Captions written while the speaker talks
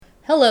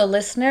Hello,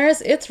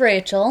 listeners. It's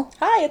Rachel.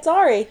 Hi, it's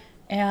Ari.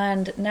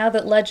 And now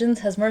that Legends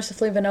has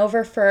mercifully been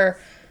over for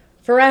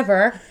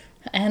forever,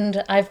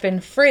 and I've been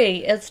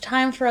free, it's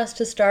time for us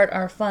to start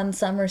our fun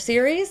summer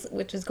series,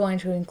 which is going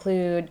to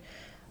include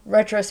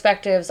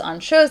retrospectives on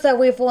shows that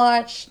we've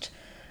watched,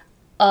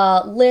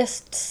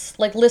 lists,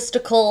 like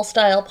listicle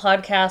style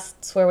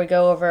podcasts where we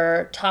go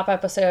over top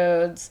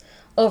episodes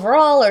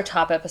overall or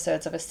top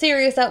episodes of a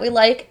series that we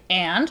like,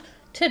 and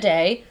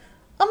today,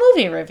 a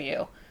movie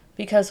review.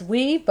 Because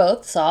we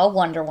both saw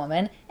Wonder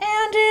Woman,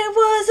 and it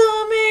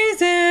was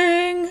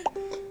amazing!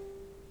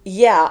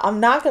 Yeah, I'm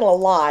not gonna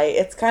lie.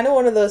 It's kind of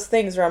one of those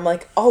things where I'm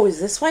like, oh,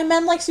 is this why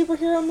men like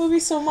superhero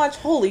movies so much?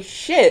 Holy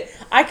shit.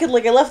 I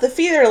left the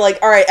theater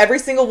alright, every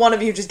single one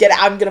of you just get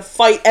out. I'm gonna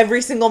fight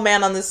every single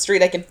man on this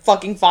street I can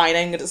fucking find.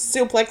 I'm gonna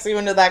suplex you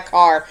into that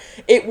car.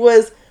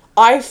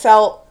 I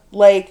felt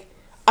like,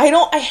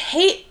 I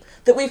hate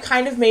that we've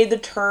kind of made the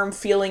term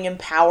feeling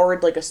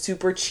empowered like a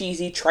super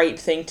cheesy, trite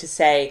thing to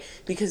say,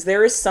 because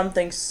there is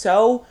something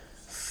so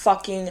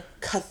fucking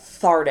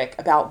cathartic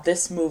about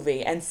this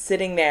movie and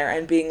sitting there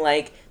and being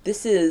like,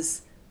 this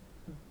is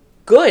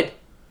good.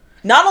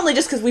 Not only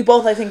just because we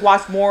both, I think,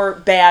 watch more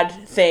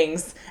bad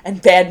things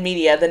and bad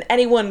media than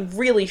anyone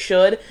really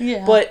should,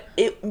 but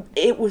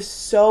it was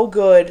so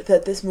good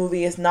that this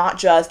movie is not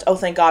just, oh,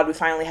 thank God we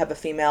finally have a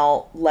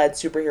female-led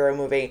superhero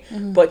movie,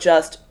 but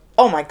just,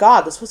 oh my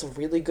God, this was a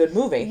really good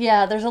movie.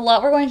 Yeah, there's a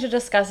lot we're going to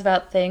discuss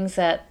about things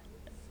that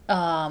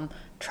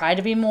try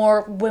to be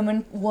more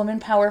woman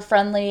power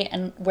friendly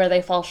and where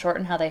they fall short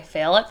and how they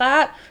fail at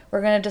that.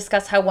 We're going to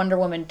discuss how Wonder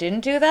Woman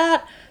didn't do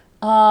that.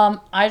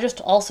 I just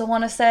also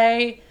want to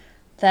say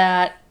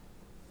that,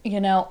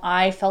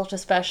 I felt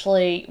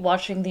especially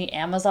watching the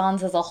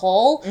Amazons as a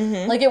whole.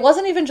 Mm-hmm. It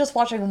wasn't even just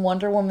watching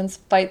Wonder Woman's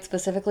fight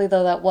specifically,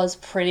 though that was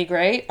pretty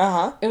great.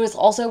 Uh-huh. It was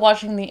also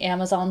watching the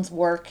Amazons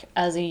work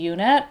as a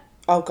unit.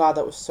 Oh God,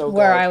 that was so good.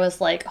 Where I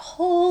was like,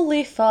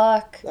 holy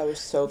fuck. That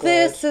was so good.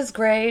 This is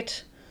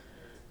great.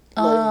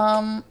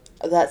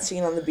 That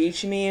scene on the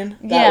beach, you mean?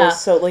 That was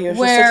so, it was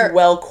just such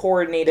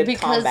well-coordinated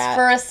combat. Because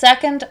for a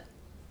second,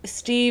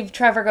 Steve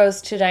Trevor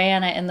goes to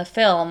Diana in the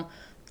film,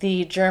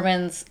 the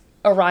Germans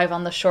arrive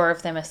on the shore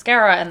of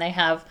Themyscira and they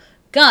have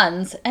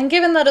guns, and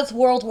given that it's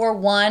World War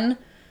I,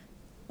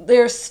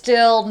 they're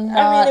still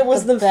not it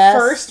was the best.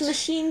 First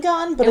machine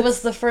gun, but it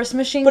was the first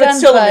machine gun, but it's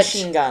still a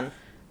machine gun.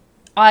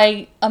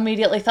 I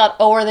immediately thought,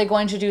 are they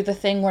going to do the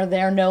thing where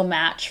they're no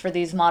match for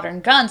these modern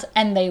guns?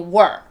 And they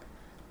were.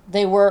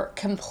 They were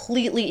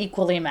completely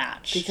equally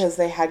matched. Because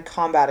they had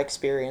combat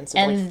experience.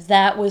 And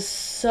that was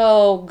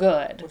so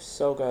good. It was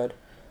so good.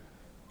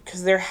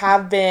 Because there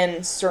have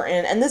been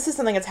certain, and this is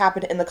something that's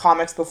happened in the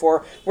comics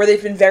before, where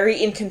they've been very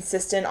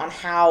inconsistent on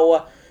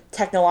how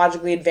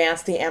technologically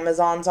advanced the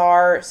Amazons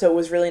are, so it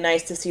was really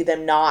nice to see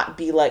them not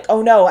be like,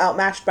 oh no,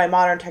 outmatched by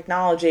modern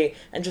technology,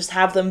 and just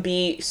have them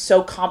be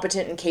so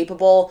competent and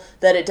capable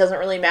that it doesn't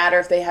really matter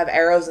if they have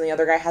arrows and the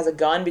other guy has a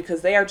gun,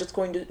 because they are just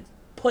going to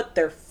put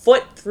their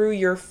foot through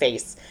your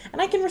face.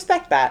 And I can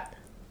respect that.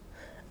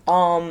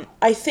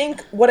 I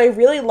think what I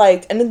really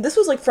liked, and this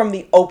was from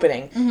the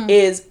opening,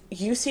 is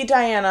you see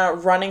Diana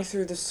running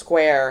through the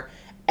square,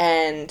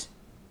 and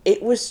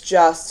it was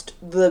just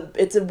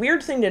it's a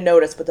weird thing to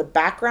notice, but the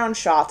background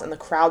shots and the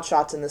crowd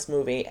shots in this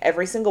movie,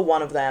 every single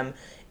one of them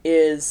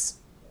is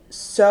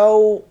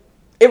so,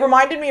 it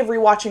reminded me of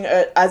rewatching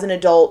as an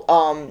adult,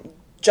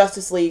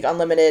 Justice League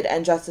Unlimited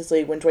and Justice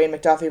League when Dwayne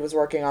McDuffie was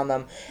working on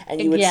them, and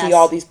you would see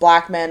all these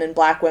black men and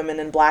black women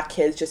and black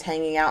kids just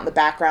hanging out in the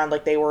background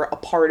like they were a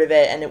part of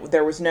it, and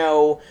there was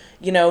no,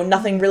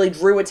 nothing really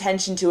drew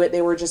attention to it.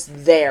 They were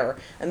just there,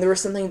 and there was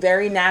something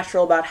very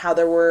natural about how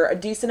there were a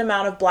decent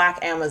amount of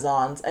black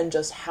Amazons, and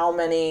just how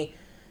many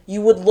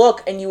you would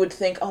look and you would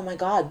think, oh my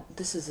God,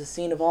 this is a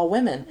scene of all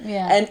women.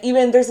 Yeah. And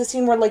even there's a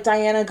scene where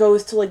Diana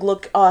goes to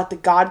look at the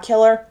God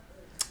Killer,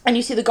 and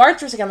you see the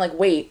guards for a second. I'm like,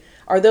 wait,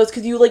 are those,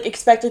 because you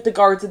expect the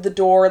guards at the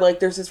door,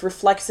 there's this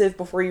reflexive,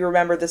 before you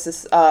remember this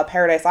is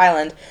Paradise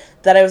Island,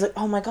 that I was like,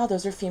 oh my God,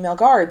 those are female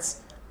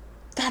guards.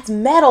 That's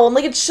metal. And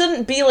it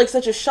shouldn't be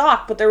such a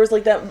shock, but there was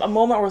a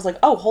moment where I was like,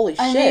 oh, holy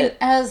shit. I mean,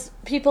 as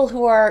people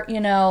who are,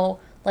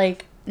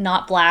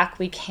 not black,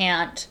 we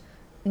can't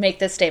make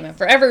this statement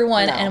for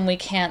everyone, and we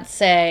can't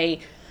say,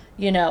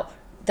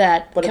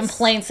 that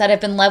complaints that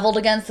have been leveled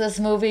against this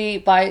movie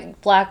by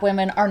black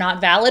women are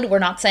not valid. We're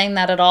not saying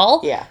that at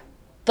all. Yeah.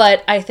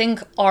 But I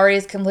think Ari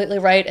is completely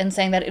right in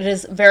saying that it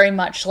is very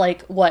much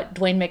like what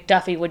Dwayne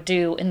McDuffie would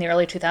do in the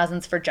early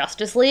 2000s for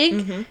Justice League.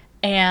 Mm-hmm.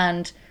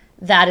 And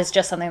that is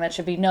just something that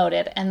should be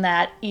noted. And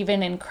that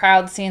even in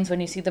crowd scenes,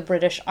 when you see the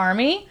British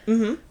Army,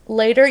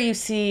 later you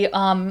see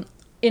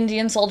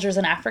Indian soldiers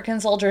and African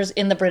soldiers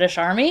in the British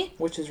Army.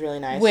 Which is really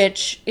nice.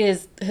 Which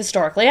is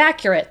historically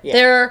accurate. Yeah.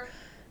 There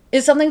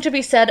is something to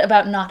be said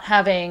about not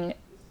having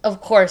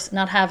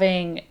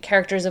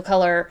characters of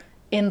color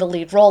in the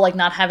lead role,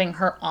 not having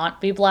her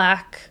aunt be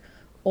black,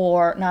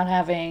 or not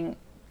having,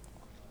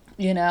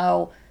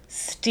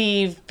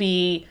 Steve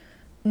be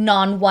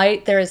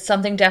non-white. There is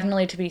something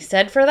definitely to be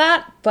said for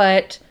that,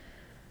 but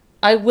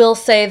I will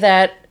say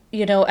that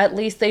at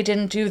least they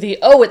didn't do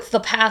it's the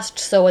past,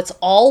 so it's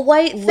all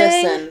white thing.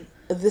 Listen,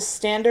 the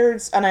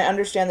standards, and I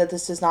understand that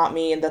this does not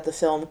mean that the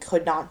film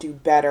could not do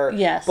better.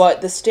 Yes. But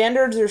the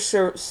standards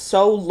are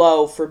so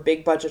low for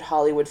big budget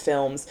Hollywood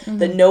films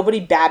that nobody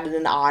batted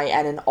an eye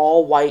at an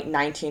all white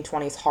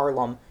 1920s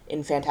Harlem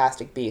in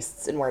Fantastic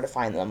Beasts and Where to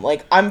Find Them.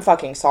 Like, I'm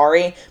fucking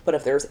sorry, but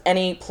if there's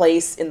any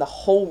place in the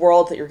whole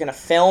world that you're gonna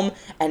film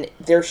and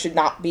there should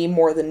not be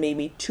more than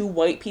maybe 2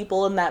 white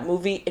people in that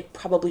movie, it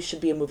probably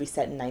should be a movie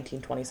set in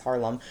 1920s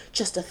Harlem.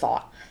 Just a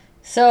thought.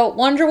 So,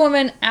 Wonder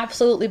Woman,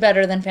 absolutely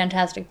better than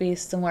Fantastic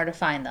Beasts and Where to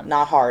Find Them.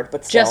 Not hard,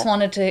 but still. Just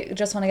want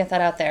to get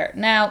that out there.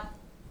 Now,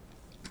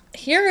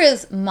 here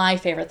is my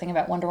favorite thing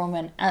about Wonder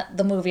Woman,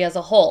 the movie as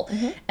a whole.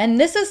 And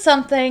this is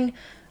something,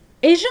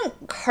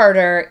 Agent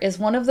Carter is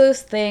one of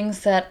those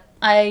things that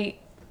I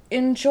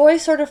enjoy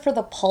sort of for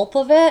the pulp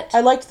of it.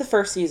 I liked the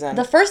first season.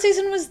 The first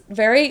season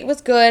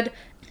was good,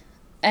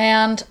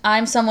 and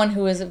I'm someone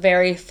who is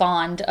very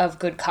fond of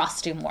good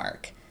costume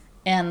work.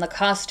 And the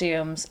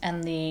costumes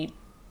and the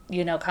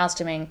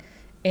costuming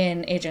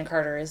in Agent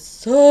Carter is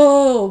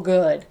so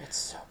good. It's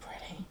so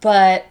pretty.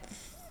 But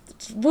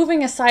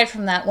moving aside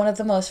from that, one of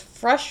the most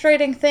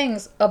frustrating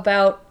things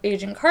about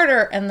Agent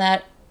Carter, and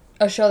that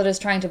a show that is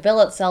trying to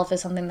bill itself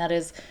as something that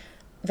is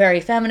very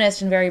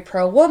feminist and very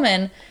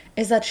pro-woman,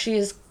 is that she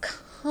is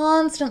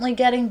constantly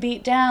getting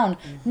beat down.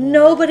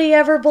 Nobody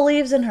ever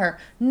believes in her.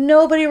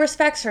 Nobody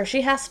respects her.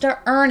 She has to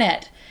earn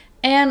it.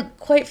 And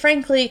quite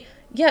frankly,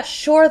 yeah,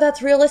 sure,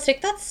 that's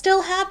realistic. That's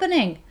still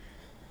happening.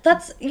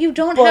 You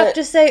don't have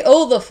to say, the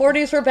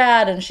 40s were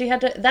bad and she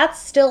had to... That's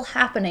still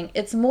happening.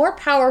 It's more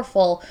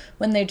powerful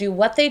when they do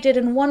what they did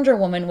in Wonder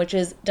Woman, which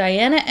is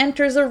Diana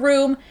enters a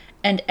room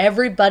and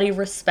everybody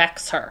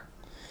respects her.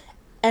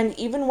 And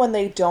even when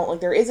they don't,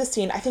 there is a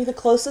scene, I think the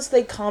closest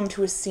they come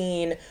to a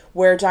scene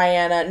where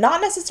Diana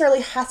not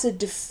necessarily has to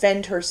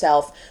defend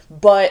herself,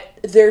 but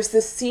there's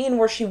this scene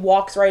where she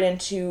walks right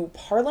into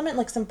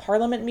Parliament, some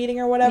Parliament meeting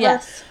or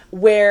whatever,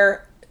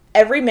 where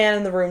every man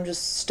in the room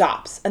just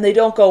stops, and they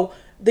don't go...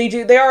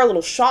 They are a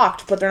little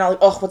shocked, but they're not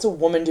like, what's a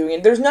woman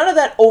doing? There's none of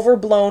that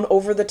overblown,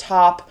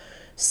 over-the-top,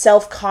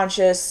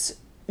 self-conscious,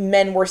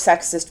 men were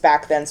sexist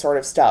back then sort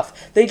of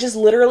stuff. They just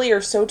literally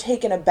are so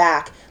taken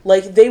aback.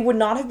 They would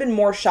not have been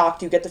more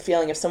shocked, you get the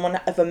feeling, if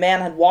a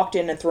man had walked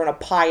in and thrown a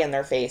pie in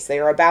their face. They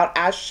are about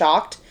as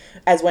shocked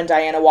as when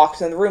Diana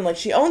walks in the room,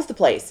 she owns the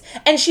place.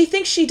 And she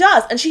thinks she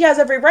does, and she has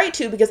every right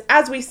to, because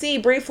as we see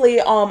briefly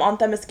on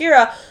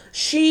Themyscira,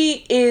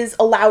 she is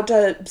allowed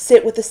to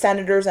sit with the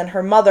senators and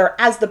her mother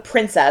as the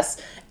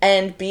princess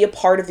and be a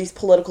part of these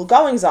political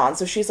goings-on.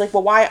 So she's like,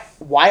 well,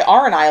 why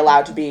aren't I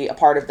allowed to be a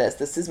part of this?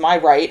 This is my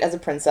right as a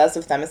princess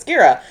of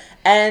Themyscira.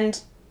 And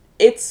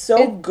it's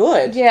so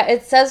good. Yeah,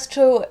 it says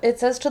to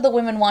the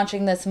women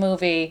watching this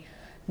movie,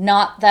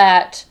 not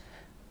that...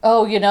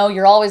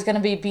 you're always going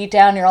to be beat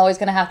down, you're always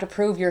going to have to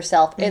prove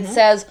yourself. It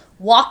says,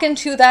 walk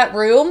into that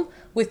room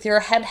with your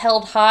head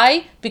held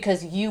high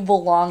because you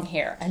belong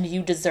here and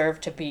you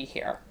deserve to be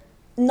here.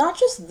 Not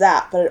just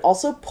that, but it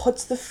also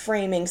puts the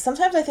framing.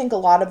 Sometimes I think a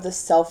lot of the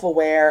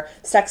self-aware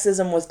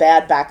sexism was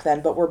bad back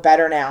then, but we're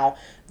better now.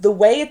 The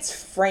way it's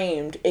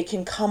framed, it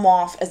can come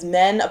off as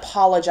men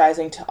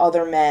apologizing to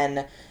other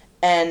men.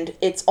 And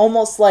it's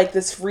almost like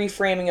this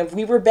reframing of,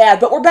 we were bad,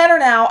 but we're better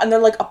now. And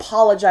they're,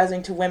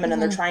 apologizing to women,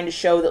 and they're trying to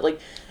show that,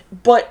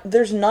 but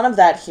there's none of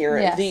that here.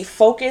 Yes. The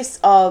focus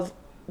of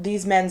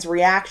these men's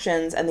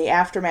reactions and the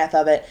aftermath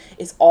of it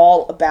is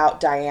all about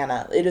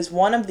Diana. It is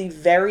one of the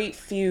very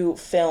few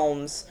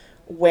films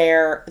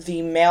where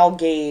the male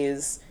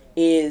gaze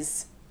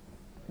is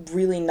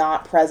really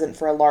not present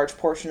for a large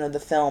portion of the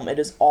film. It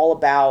is all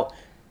about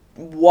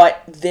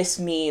what this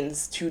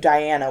means to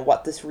Diana,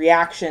 what this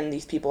reaction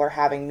these people are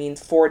having means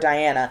for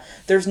Diana.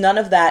 There's none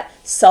of that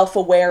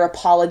self-aware,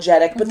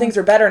 apologetic, but things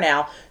are better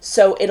now.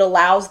 So it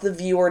allows the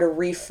viewer to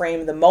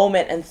reframe the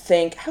moment and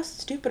think, how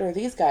stupid are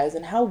these guys?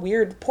 And how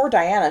weird. Poor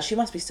Diana, she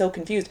must be so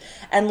confused.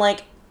 And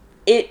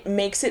it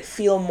makes it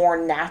feel more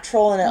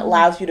natural, and it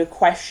allows you to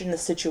question the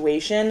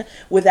situation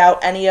without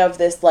any of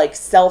this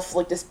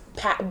this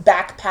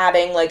back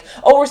patting,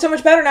 we're so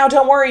much better now,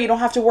 don't worry, you don't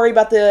have to worry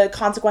about the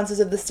consequences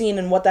of the scene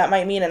and what that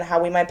might mean and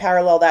how we might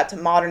parallel that to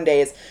modern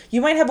days.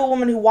 You might have a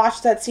woman who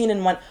watched that scene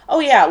and went, oh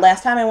yeah,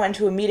 last time I went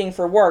to a meeting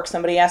for work,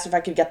 somebody asked if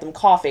I could get them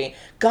coffee.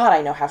 God,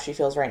 I know how she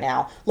feels right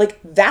now.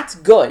 That's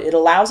good. It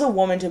allows a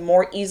woman to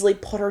more easily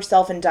put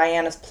herself in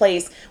Diana's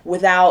place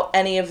without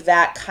any of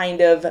that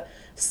kind of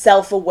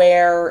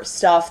self-aware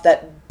stuff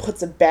that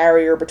puts a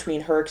barrier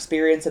between her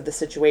experience of the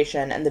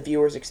situation and the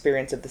viewer's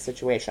experience of the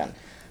situation.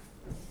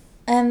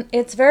 And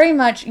it's very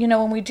much,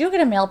 when we do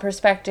get a male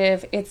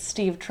perspective, it's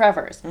Steve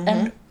Trevor's.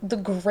 And the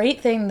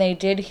great thing they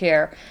did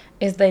here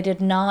is they did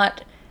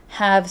not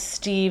have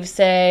Steve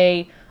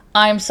say,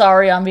 I'm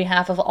sorry on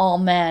behalf of all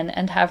men,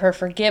 and have her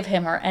forgive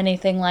him or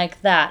anything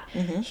like that.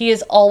 He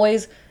is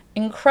always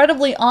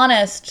incredibly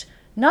honest,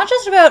 not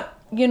just about,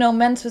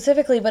 men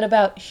specifically, but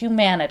about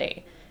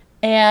humanity.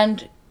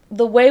 And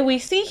the way we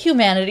see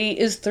humanity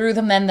is through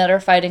the men that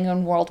are fighting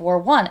in World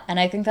War I. And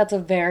I think that's a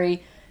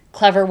very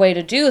clever way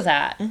to do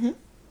that.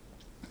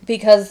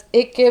 Because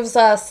it gives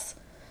us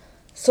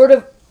sort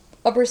of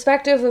a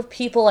perspective of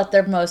people at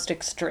their most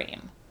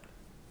extreme.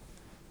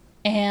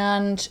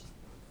 And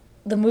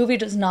the movie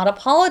does not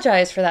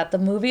apologize for that. The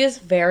movie is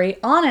very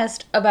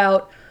honest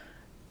about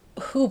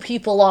who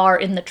people are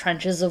in the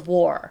trenches of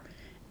war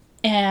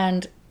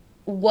and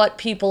what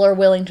people are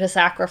willing to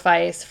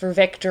sacrifice for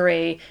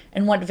victory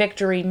and what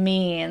victory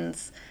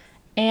means.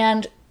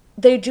 And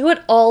they do it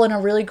all in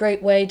a really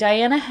great way.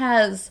 Diana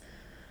has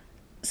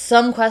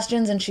some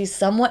questions and she's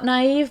somewhat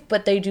naive,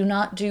 but they do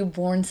not do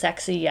Born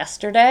Sexy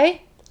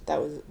Yesterday. That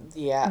was,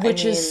 yeah.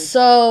 Which is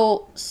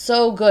so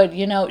good.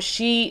 You know,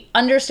 she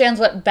understands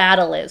what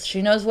battle is.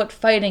 She knows what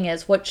fighting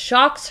is. What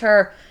shocks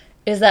her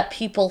is that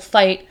people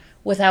fight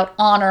without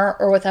honor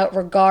or without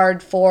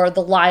regard for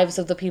the lives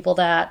of the people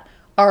that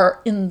are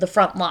in the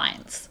front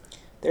lines.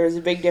 There's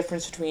a big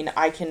difference between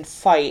I can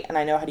fight and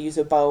I know how to use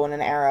a bow and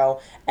an arrow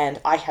and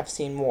I have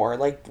seen war.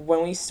 Like,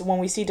 when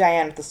we see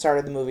Diane at the start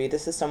of the movie,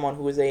 this is someone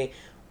who is a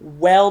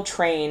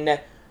well-trained,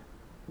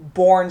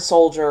 born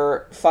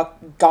soldier,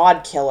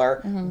 god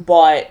killer,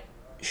 but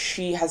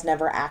she has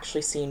never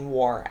actually seen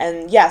war.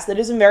 And yes, that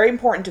is very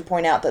important to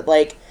point out that,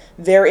 like,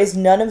 there is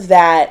none of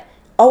that,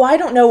 oh, I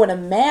don't know what a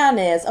man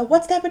is, oh,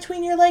 what's that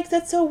between your legs,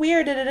 that's so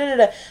weird,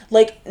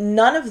 like,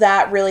 none of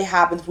that really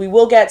happens. We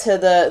will get to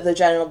the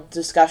general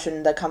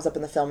discussion that comes up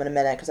in the film in a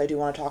minute, because I do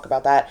want to talk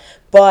about that,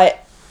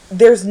 but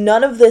there's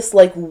none of this,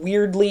 like,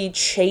 weirdly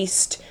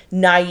chaste,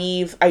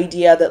 naive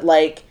idea that,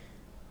 like,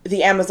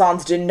 the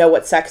Amazons didn't know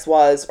what sex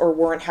was or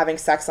weren't having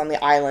sex on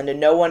the island, and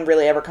no one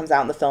really ever comes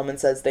out in the film and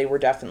says they were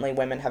definitely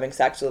women having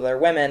sex with other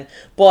women,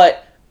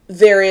 but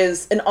there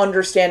is an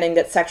understanding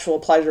that sexual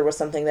pleasure was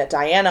something that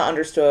Diana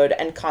understood,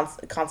 and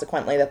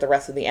consequently that the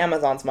rest of the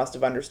Amazons must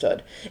have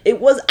understood. It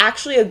was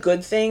actually a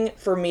good thing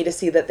for me to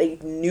see that they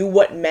knew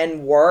what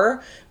men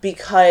were,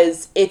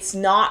 because it's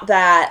not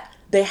that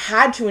they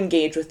had to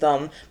engage with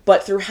them,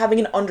 but through having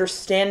an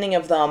understanding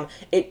of them,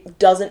 it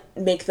doesn't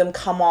make them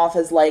come off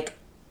as, like,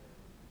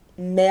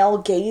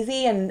 male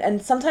gazy,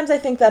 and sometimes I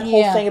think that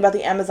whole thing about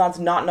the Amazons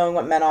not knowing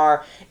what men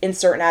are in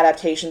certain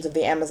adaptations of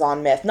the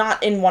Amazon myth,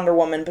 not in Wonder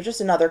Woman, but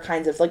just in other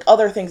kinds of, like,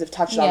 other things have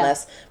touched on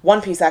this.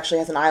 One Piece actually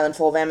has an island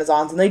full of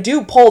Amazons, and they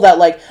do pull that,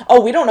 like,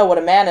 oh, we don't know what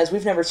a man is,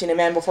 we've never seen a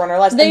man before in our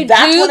lives, and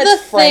that's when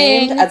it's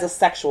framed as a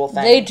sexual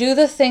thing. They do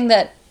the thing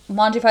that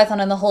Monty Python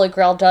and the Holy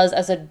Grail does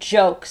as a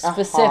joke,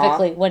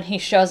 specifically, when he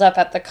shows up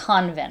at the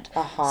convent.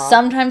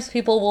 Sometimes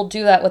people will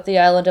do that with the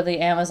island of the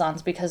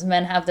Amazons, because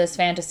men have this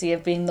fantasy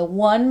of being the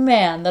one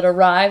man that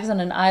arrives on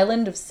an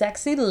island of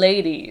sexy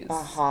ladies.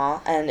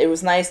 And it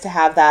was nice to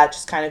have that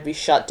just kind of be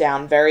shut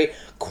down very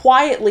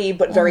quietly,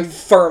 but very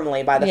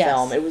firmly by the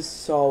film. It was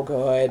so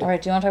good.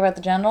 Alright, do you want to talk about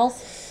the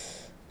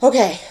genitals?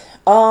 Okay.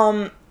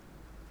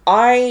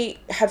 I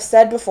have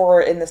said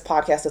before in this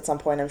podcast at some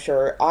point, I'm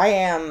sure, I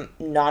am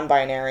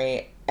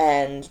non-binary,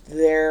 and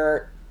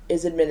there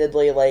is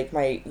admittedly, like,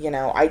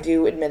 I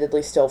do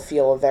admittedly still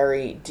feel a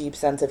very deep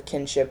sense of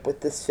kinship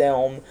with this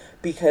film,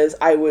 because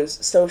I was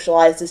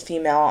socialized as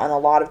female, and a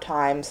lot of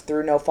times,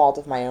 through no fault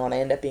of my own, I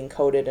end up being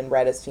coded and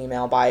read as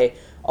female by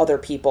other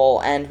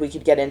people, and we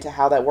could get into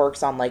how that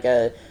works on, like,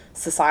 a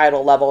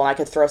societal level, and I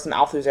could throw some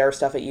Althusser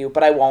stuff at you,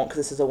 but I won't, because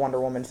this is a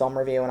Wonder Woman film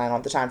review, and I don't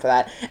have the time for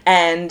that,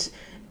 and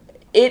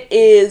it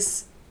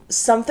is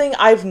something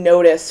I've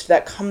noticed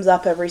that comes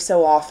up every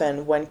so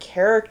often when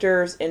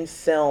characters in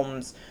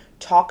films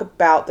talk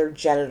about their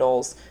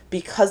genitals,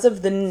 because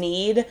of the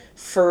need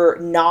for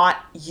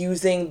not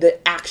using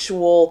the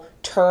actual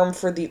term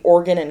for the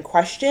organ in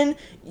question.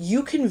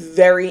 You can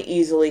very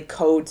easily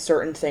code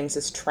certain things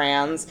as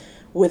trans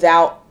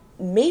without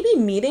maybe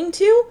meaning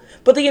to,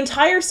 but the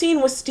entire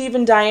scene with Steve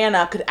and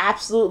Diana could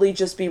absolutely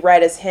just be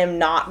read as him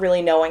not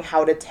really knowing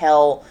how to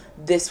tell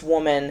this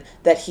woman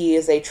that he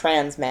is a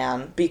trans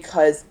man,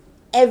 because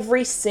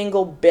every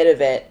single bit of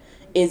it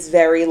is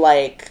very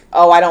like,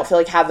 oh, I don't feel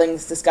like having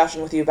this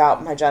discussion with you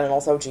about my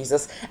genitals, oh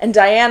Jesus. And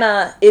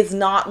Diana is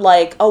not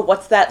like, oh,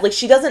 what's that? Like,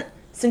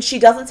 since she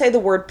doesn't say the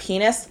word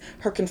penis,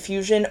 her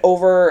confusion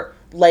over,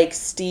 like,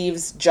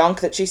 Steve's junk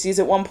that she sees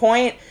at one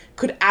point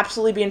could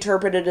absolutely be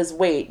interpreted as,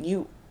 wait,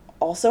 you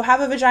also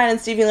have a vagina?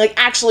 And Steve being like,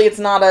 actually, it's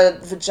not a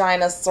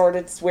vagina, sort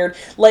of, it's weird.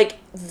 Like,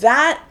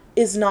 that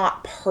is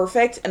not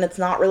perfect, and it's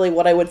not really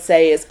what I would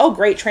say is, oh,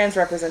 great trans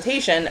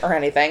representation or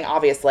anything,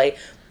 obviously,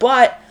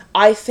 but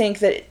I think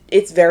that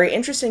it's very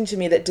interesting to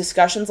me that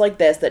discussions like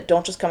this, that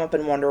don't just come up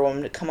in Wonder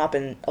Woman, come up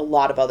in a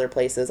lot of other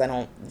places. I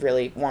don't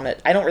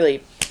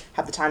really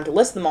have the time to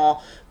list them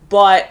all,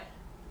 but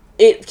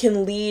it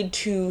can lead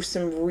to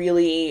some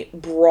really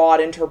broad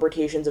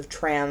interpretations of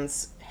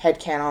trans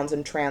headcanons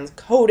and trans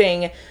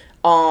coding.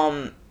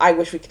 I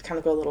wish we could kind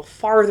of go a little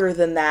farther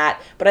than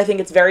that, but I think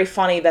it's very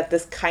funny that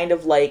this kind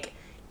of, like,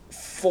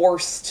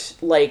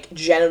 forced, like,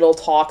 genital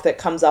talk that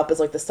comes up as,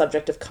 like, the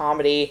subject of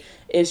comedy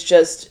is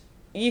just,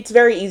 it's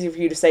very easy for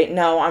you to say,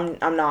 no,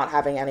 I'm not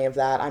having any of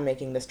that, I'm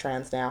making this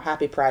trans now.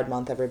 Happy Pride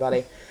Month,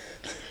 everybody.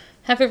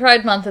 Happy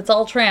Pride Month, it's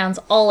all trans,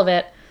 all of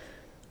it.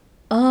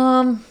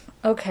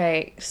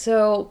 Okay,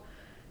 so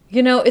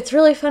You know, it's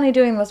really funny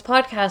doing this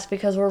podcast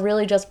because we're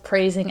really just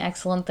praising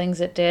excellent things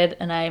it did.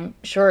 And I'm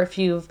sure if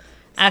you've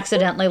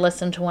accidentally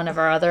listened to one of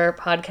our other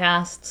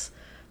podcasts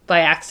by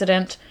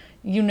accident,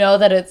 you know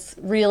that it's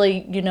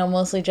really, you know,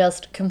 mostly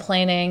just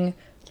complaining,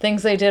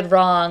 things they did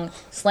wrong,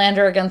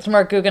 slander against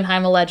Mark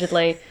Guggenheim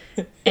allegedly,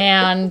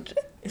 and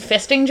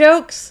fisting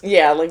jokes.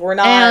 Yeah, like we're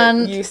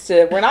not used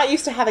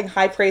to having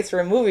high praise for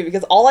a movie,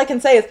 because all I can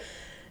say is,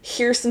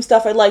 here's some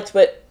stuff I liked,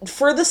 but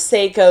for the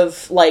sake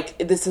of, like,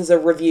 this is a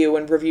review,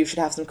 and reviews should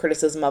have some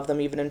criticism of them,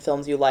 even in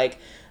films you like.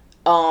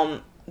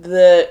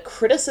 The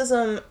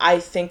criticism I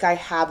think I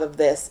have of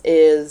this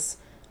is,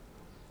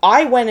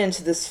 I went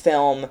into this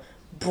film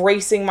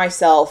bracing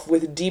myself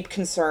with deep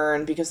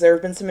concern, because there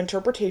have been some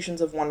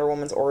interpretations of Wonder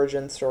Woman's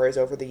origin stories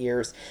over the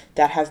years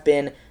that have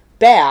been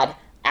bad,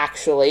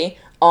 actually.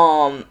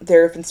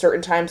 There have been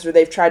certain times where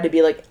they've tried to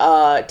be like,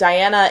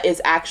 Diana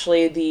is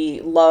actually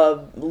the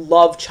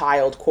love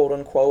child, quote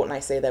unquote, and I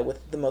say that with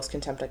the most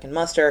contempt I can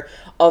muster,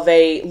 of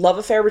a love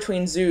affair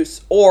between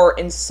Zeus, or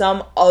in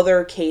some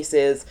other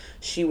cases,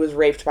 she was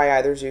raped by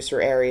either Zeus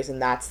or Ares,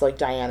 and that's like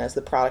Diana is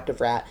the product of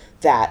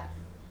that.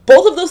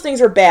 Both of those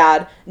things are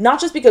bad, not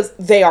just because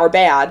they are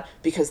bad,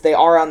 because they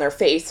are on their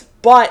face,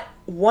 but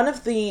one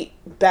of the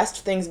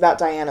best things about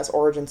Diana's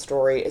origin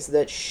story is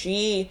that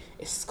she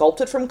is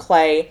sculpted from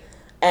clay,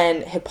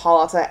 and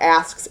Hippolyta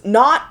asks,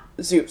 not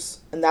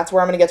Zeus, and that's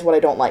where I'm going to get to what I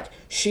don't like.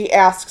 She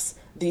asks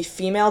the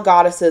female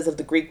goddesses of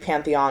the Greek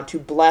pantheon to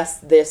bless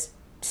this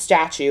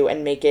statue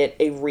and make it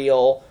a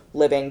real,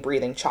 living,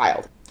 breathing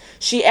child.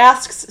 She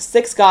asks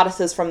 6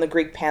 goddesses from the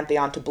Greek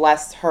pantheon to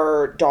bless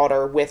her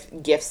daughter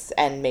with gifts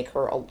and make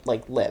her,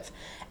 like, live.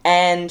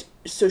 And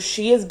so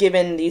she is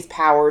given these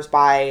powers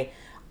by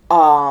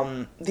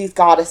these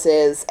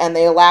goddesses, and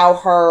they allow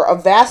her a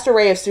vast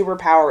array of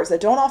superpowers that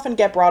don't often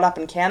get brought up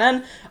in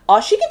canon.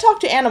 She can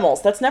talk to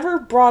animals. That's never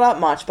brought up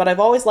much, but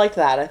I've always liked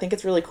that. I think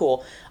it's really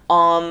cool.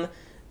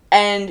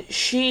 And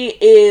she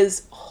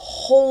is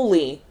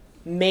wholly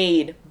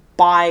made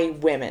by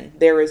women.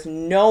 There is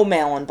no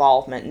male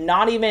involvement,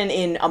 not even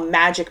in a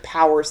magic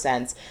power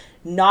sense.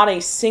 Not a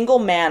single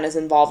man is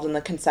involved in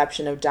the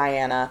conception of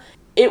Diana.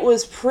 It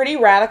was pretty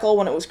radical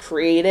when it was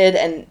created,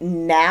 and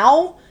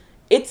now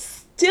it's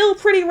still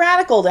pretty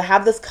radical to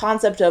have this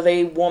concept of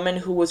a woman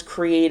who was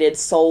created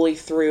solely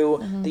through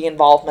the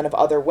involvement of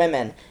other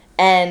women.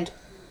 And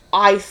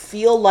I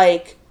feel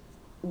like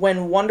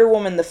when Wonder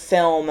Woman the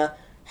film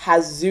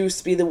has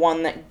Zeus be the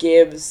one that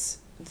gives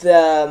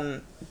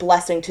the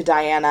blessing to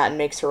Diana and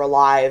makes her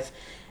alive,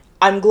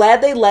 I'm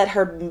glad they let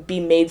her be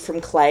made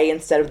from clay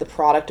instead of the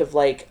product of,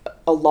 like,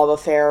 a love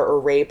affair or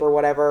rape or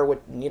whatever.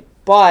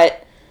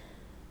 But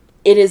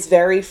it is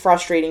very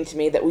frustrating to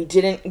me that we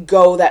didn't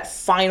go that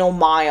final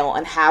mile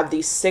and have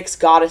these 6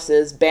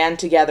 goddesses band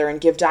together and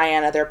give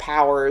Diana their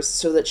powers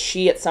so that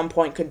she at some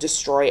point could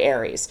destroy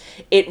Ares.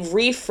 It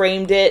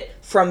reframed it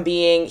from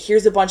being,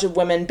 here's a bunch of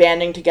women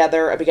banding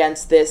together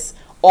against this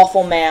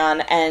awful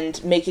man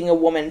and making a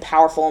woman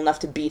powerful enough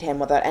to beat him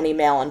without any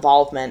male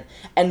involvement,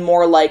 and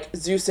more like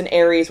Zeus and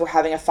Ares were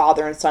having a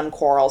father and son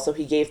quarrel, so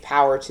he gave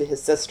power to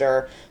his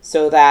sister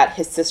so that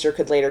his sister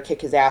could later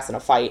kick his ass in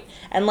a fight.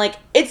 And, like,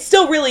 it's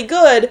still really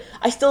good.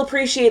 I still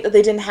appreciate that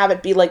they didn't have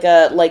it be like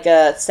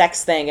a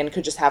sex thing and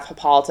could just have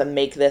Hippolyta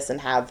make this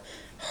and have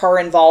her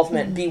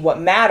involvement be what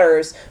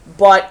matters,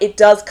 but it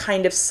does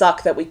kind of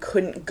suck that we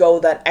couldn't go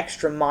that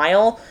extra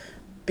mile,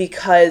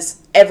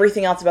 because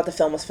everything else about the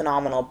film was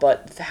phenomenal,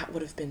 but that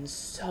would have been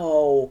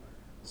so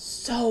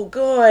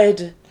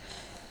good.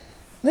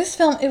 This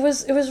film, it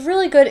was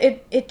really good.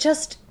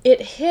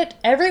 It hit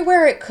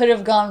everywhere it could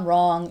have gone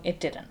wrong. It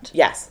didn't.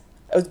 Yes.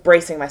 I was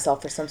bracing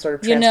myself for some sort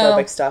of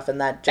transphobic stuff in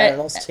that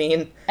genital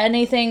scene.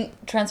 Anything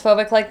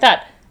transphobic like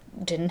that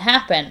didn't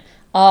happen.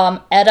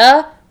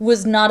 Edda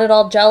was not at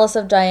all jealous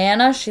of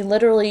Diana. She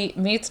literally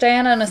meets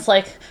Diana and is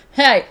like,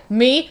 hey,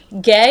 me,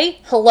 gay,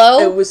 hello?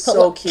 It was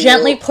so cute.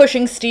 Gently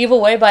pushing Steve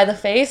away by the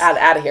face.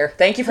 Out of here.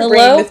 Thank you for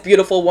bringing this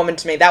beautiful woman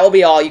to me. That will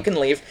be all. You can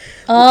leave.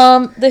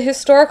 The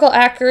historical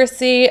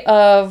accuracy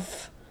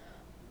of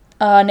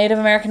Native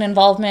American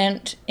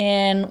involvement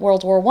in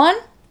World War I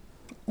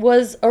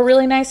was a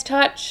really nice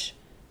touch.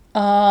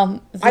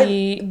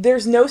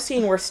 There's no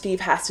scene where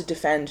Steve has to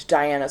defend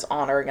Diana's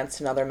honor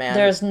against another man.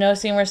 There's no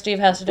scene where Steve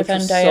has to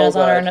defend Diana's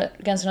honor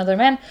against another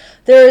man.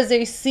 There is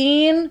a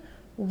scene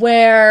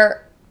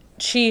where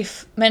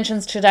Chief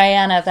mentions to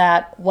Diana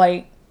that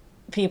white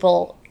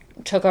people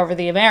took over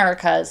the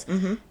Americas,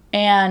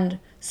 and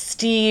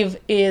Steve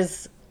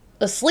is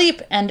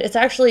asleep, and it's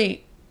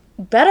actually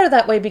better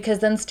that way because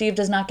then Steve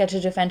does not get to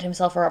defend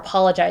himself or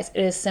apologize.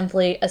 It is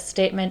simply a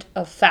statement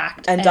of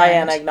fact. And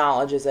Diana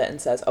acknowledges it and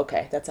says,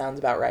 okay, that sounds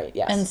about right,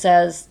 yes.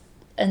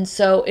 And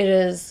so it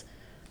is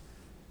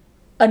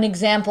an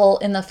example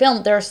in the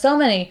film. There are so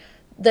many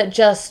that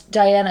just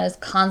Diana is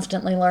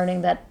constantly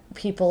learning that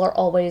people are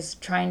always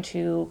trying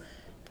to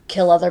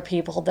kill other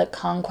people, that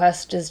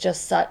conquest is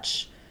just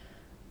such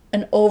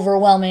an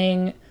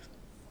overwhelming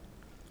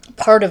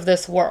part of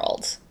this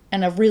world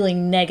and a really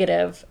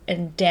negative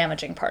and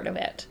damaging part of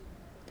it.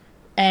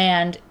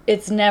 And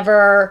it's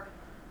never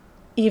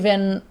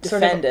even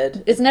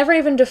defended. It's never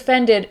even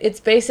defended. It's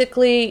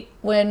basically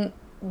when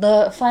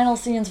the final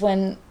scenes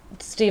when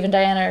Steve and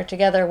Diana are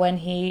together, when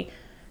he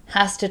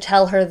has to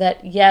tell her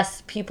that,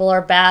 yes, people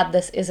are bad,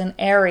 this isn't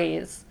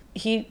Ares.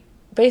 He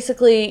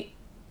basically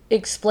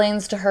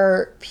explains to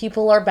her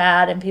people are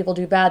bad and people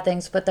do bad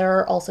things, but there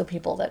are also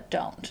people that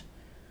don't.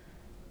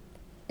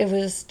 It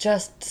was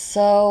just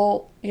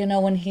so,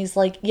 when he's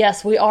like,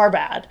 yes, we are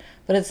bad,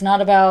 but it's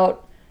not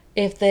about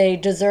if they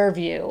deserve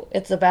you.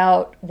 It's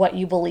about what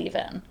you believe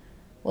in,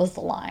 was the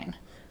line.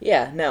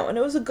 Yeah, no, and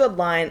it was a good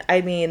line.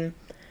 I mean,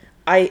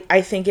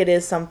 I think it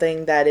is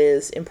something that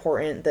is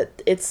important,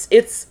 that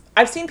it's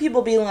I've seen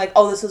people being like,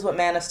 oh, this is what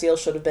Man of Steel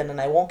should have been, and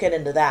I won't get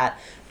into that,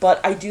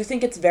 but I do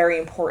think it's very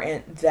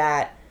important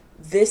that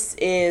this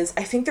is,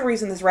 I think the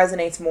reason this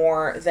resonates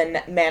more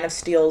than Man of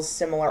Steel's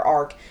similar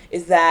arc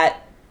is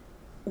that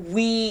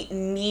we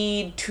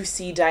need to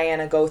see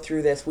Diana go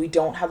through this. We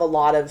don't have a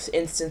lot of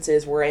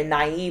instances where a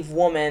naive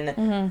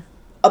woman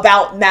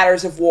about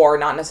matters of war,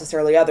 not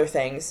necessarily other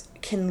things,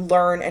 can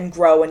learn and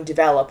grow and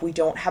develop. We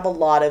don't have a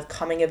lot of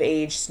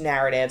coming-of-age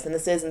narratives, and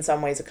this is in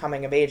some ways a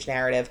coming-of-age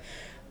narrative,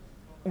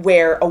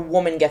 where a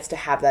woman gets to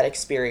have that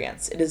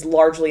experience. It is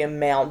largely a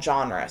male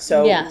genre.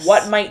 So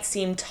what might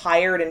seem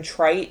tired and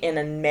trite in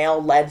a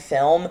male-led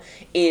film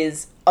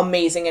is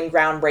amazing and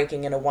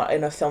groundbreaking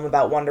in a film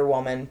about Wonder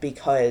Woman,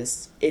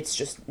 because it's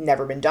just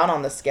never been done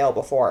on this scale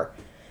before.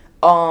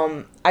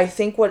 I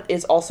think what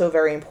is also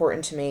very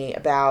important to me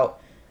about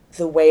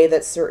the way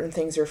that certain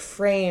things are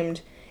framed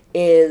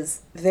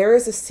is there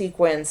is a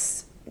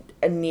sequence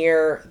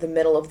near the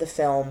middle of the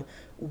film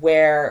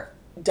where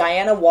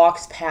Diana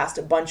walks past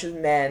a bunch of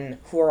men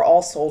who are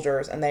all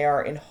soldiers, and they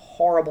are in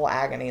horrible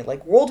agony.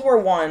 Like, World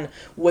War I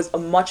was a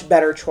much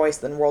better choice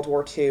than World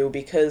War II,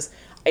 because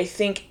I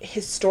think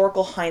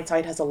historical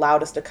hindsight has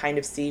allowed us to kind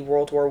of see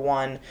World War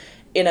I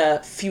in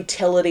a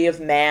futility of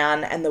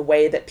man and the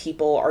way that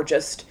people are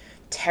just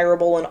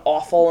terrible and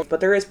awful.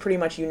 But there is pretty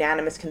much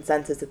unanimous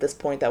consensus at this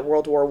point that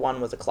World War I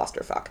was a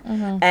clusterfuck.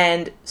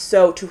 And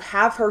so to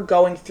have her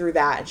going through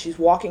that, and she's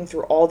walking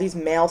through all these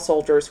male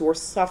soldiers who are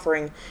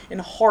suffering in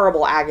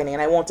horrible agony,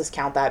 and I won't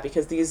discount that,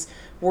 because these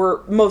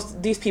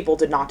people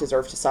did not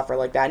deserve to suffer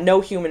like that. No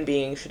human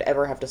being should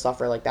ever have to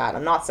suffer like that.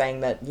 I'm not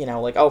saying that,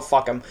 like, oh,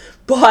 fuck them.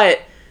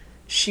 But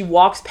she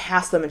walks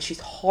past them and she's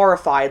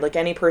horrified, like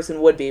any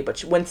person would be.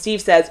 But when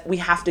Steve says, we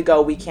have to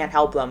go, we can't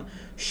help them,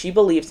 she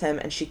believes him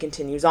and she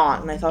continues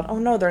on. And I thought, oh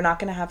no, they're not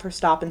going to have her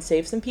stop and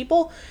save some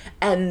people.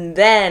 And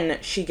then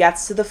she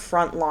gets to the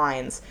front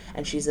lines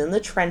and she's in the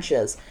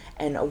trenches,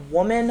 and a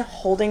woman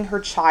holding her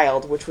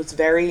child, which was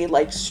very,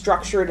 like,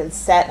 structured and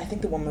set. I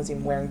think the woman was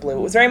even wearing blue.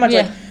 It was very much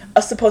like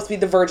supposed to be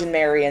the Virgin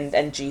Mary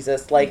and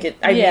Jesus. Like, it.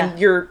 I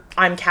mean,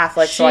 I'm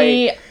Catholic,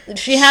 she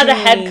had a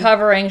head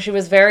covering. She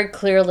was very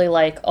clearly,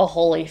 like, a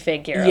holy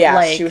figure. Yeah,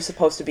 like, she was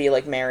supposed to be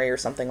like Mary or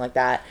something like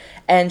that.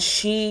 And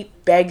she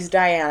begs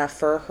Diana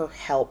for her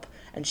help.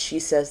 And she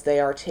says they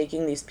are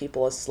taking these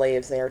people as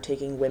slaves. They are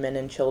taking women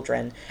and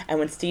children. And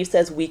when Steve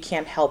says, we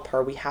can't help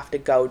her, we have to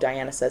go,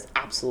 Diana says,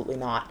 absolutely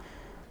not.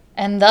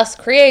 And thus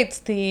creates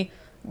the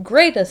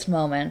greatest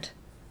moment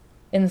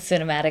in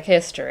cinematic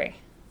history,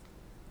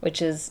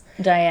 which is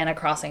Diana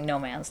crossing no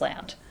man's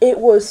land. It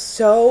was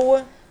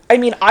so... I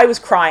mean, I was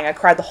crying. I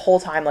cried the whole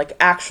time, like,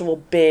 actual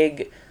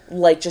big,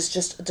 like,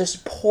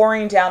 just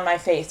pouring down my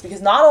face.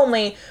 Because not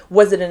only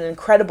was it an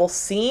incredible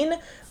scene,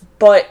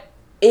 but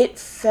it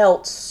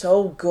felt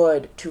so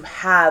good to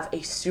have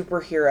a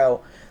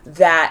superhero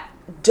that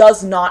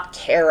does not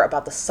care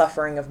about the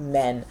suffering of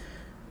men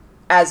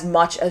as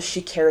much as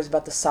she cares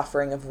about the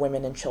suffering of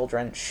women and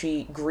children.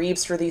 She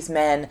grieves for these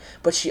men,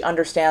 but she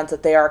understands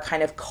that they are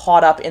kind of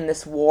caught up in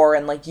this war,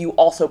 and, like, you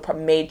also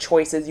made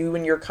choices, you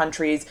and your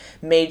countries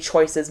made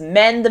choices,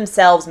 men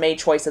themselves made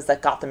choices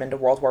that got them into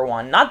World War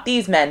I. Not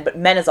these men, but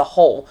men as a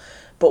whole.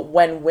 But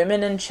when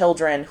women and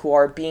children who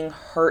are being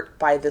hurt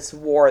by this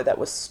war that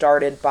was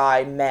started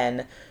by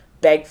men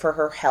beg for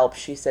her help,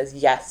 she says,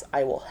 yes,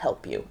 I will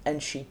help you.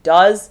 And she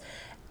does.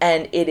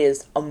 And it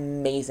is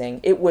amazing.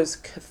 It was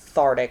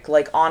cathartic.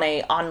 Like,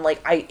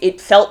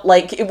 it felt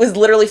like, it was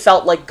literally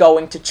felt like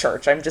going to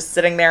church. I'm just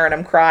sitting there and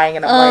I'm crying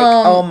and I'm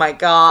like, oh my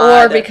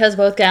God. Or because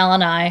both Gal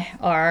and I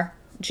are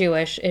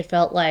Jewish, it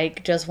felt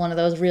like just one of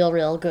those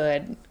real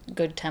good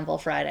Temple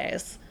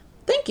Fridays.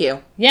 Thank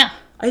you. Yeah.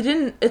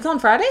 It's on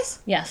Fridays?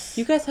 Yes.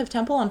 You guys have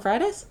Temple on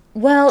Fridays?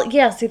 Well,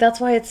 yeah, see,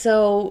 that's why that's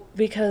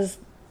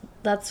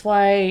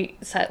why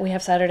we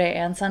have Saturday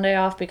and Sunday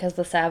off, because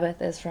the Sabbath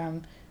is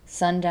from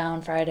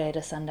sundown Friday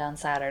to sundown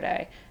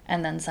Saturday,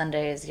 and then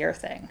Sunday is your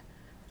thing.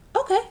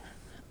 Okay.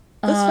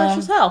 That's fresh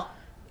as hell.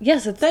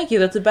 Yes, thank you.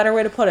 That's a better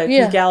way to put it,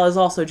 because Gal is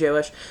also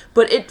Jewish.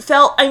 But it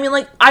felt, I mean,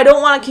 like, I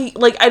don't want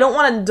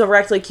to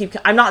directly keep,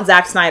 I'm not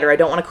Zack Snyder. I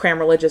don't want to cram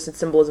religious and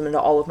symbolism into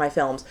all of my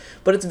films.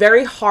 But it's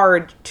very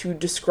hard to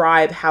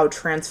describe how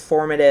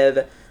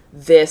transformative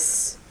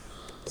this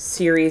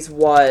series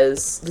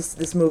was,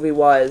 this movie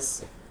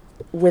was,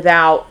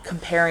 without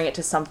comparing it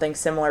to something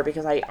similar,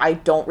 because I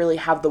don't really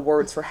have the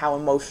words for how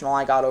emotional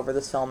I got over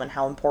this film and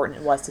how important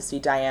it was to see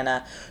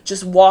Diana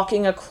just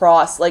walking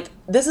across. Like,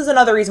 this is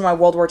another reason why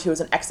World War II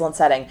is an excellent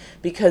setting,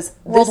 because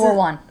World War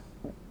One.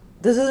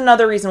 This is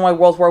another reason why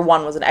World War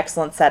One was an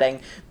excellent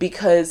setting,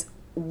 because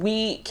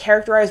we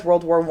characterize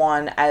World War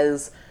One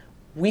as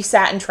we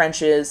sat in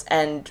trenches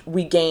and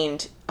we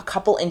gained a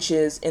couple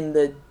inches in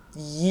the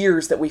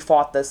years that we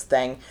fought this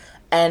thing.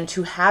 And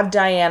to have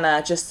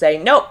Diana just say,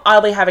 nope,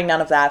 I'll be having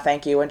none of that,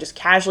 thank you, and just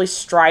casually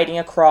striding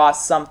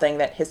across something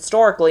that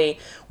historically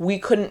we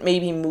couldn't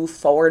maybe move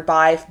forward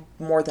by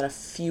more than a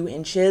few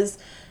inches,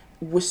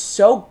 was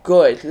so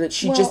good that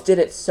she just did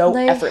it so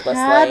effortlessly.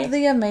 They had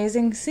the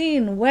amazing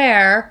scene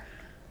where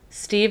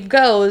Steve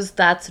goes,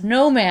 that's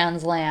no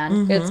man's land.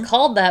 Mm-hmm. It's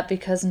called that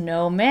because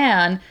no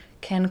man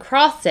can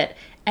cross it.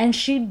 And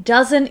she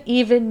doesn't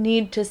even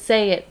need to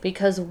say it,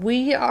 because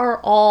we are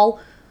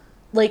all,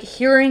 like,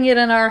 hearing it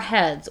in our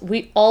heads.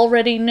 We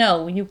already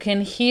know. You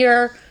can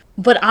hear,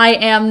 but I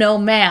am no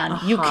man.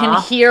 You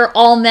can hear,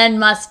 all men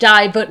must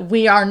die, but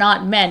we are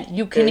not men.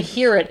 You can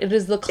hear it. It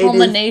is the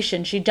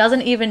culmination. She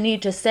doesn't even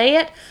need to say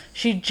it.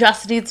 She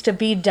just needs to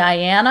be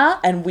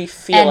Diana. And we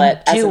feel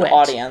it as an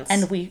audience.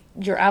 And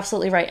you're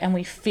absolutely right. And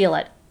we feel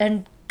it.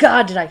 And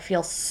God, did I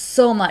feel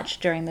so much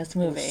during this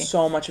movie.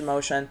 So much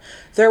emotion.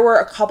 There were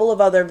a couple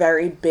of other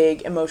very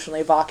big, emotionally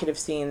evocative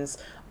scenes.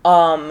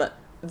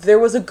 There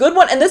was a good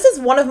one, and this is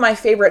one of my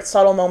favorite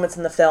subtle moments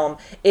in the film,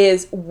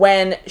 is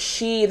when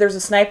there's a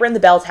sniper in the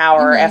bell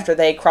tower after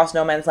they cross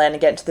no man's land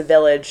and get into the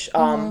village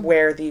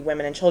where the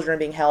women and children are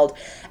being held,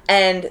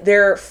 and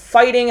they're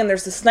fighting, and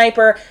there's the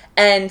sniper,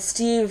 and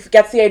Steve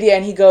gets the idea,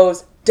 and he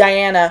goes,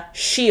 Diana,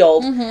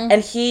 shield, and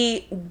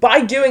he,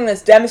 by doing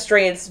this,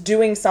 demonstrates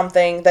doing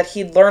something that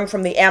he'd learned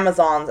from the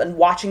Amazons, and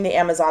watching the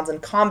Amazons in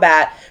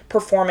combat,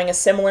 performing a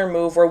similar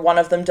move where one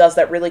of them does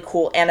that really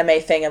cool anime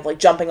thing of, like,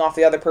 jumping off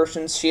the other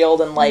person's shield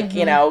and, like,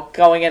 you know,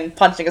 going and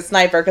punching a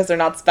sniper because they're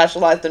not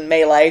specialized in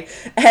melee,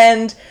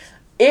 and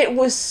it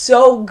was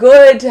so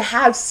good to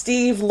have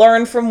Steve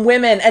learn from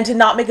women and to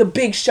not make a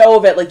big show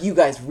of it, like, you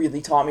guys really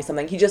taught me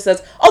something. He just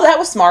says, oh, that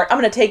was smart, I'm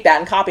going to take that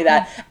and copy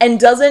that, and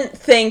doesn't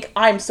think,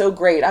 I'm so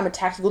great, I'm a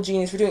tactical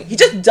genius for doing it. He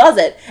just does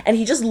it, and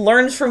he just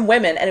learns from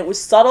women, and it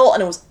was subtle,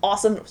 and it was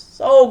awesome, it was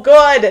so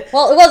good.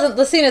 Well, it wasn't,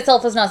 the scene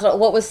itself was not subtle.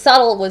 What was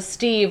subtle was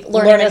Steve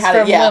learning this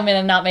from women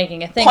and not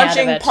making a thing out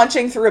of it.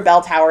 Punching through a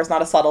bell tower is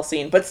not a subtle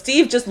scene, but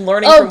Steve just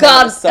learning from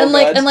women is so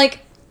good. And like,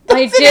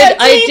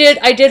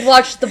 I did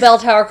watch the bell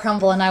tower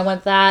crumble, and I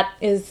went, that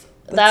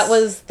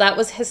was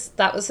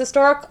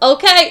historic.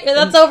 Okay,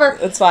 that's over.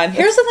 It's fine.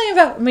 Here's the thing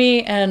about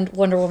me and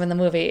Wonder Woman the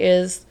movie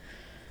is,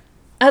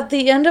 at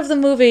the end of the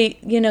movie,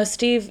 you know,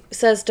 Steve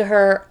says to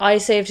her, I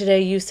save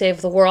today, you save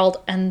the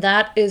world, and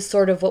that is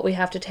sort of what we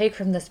have to take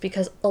from this,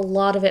 because a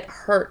lot of it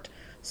hurt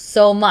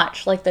so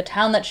much. Like, the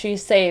town that she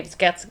saves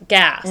gets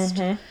gassed,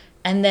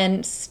 and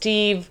then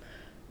Steve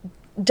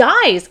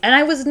dies, and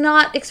I was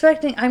not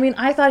expecting, I mean,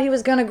 I thought he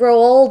was going to grow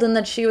old and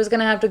that she was going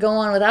to have to go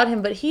on without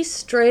him, but he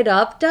straight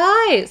up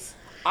dies.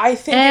 I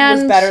think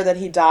it was better that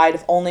he died,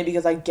 if only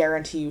because I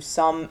guarantee you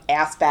some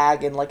ass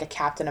bag in, like, a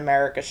Captain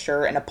America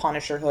shirt and a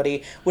Punisher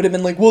hoodie would have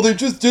been like, well, they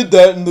just did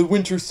that in the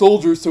Winter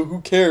Soldier, so who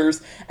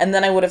cares? And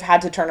then I would have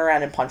had to turn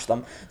around and punch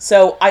them.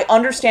 So I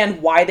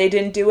understand why they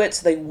didn't do it,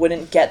 so they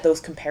wouldn't get those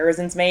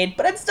comparisons made,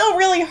 but it still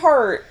really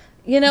hurt.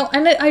 You know,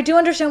 and I do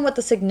understand what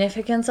the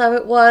significance of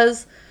it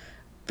was,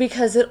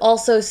 because it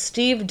also,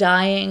 Steve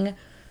dying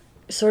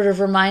sort of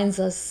reminds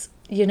us,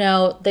 you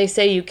know, they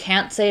say you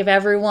can't save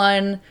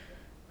everyone,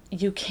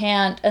 you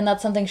can't, and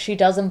that's something she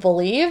doesn't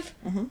believe,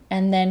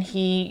 and then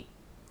he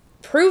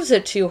proves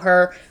it to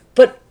her,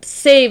 but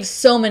saves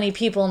so many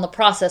people in the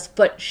process,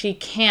 but she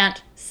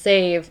can't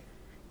save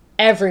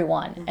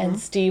everyone, and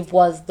Steve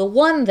was the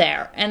one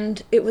there,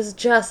 and it was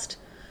just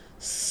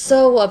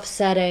so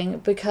upsetting,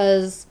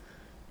 because,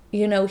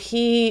 you know,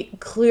 he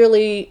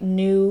clearly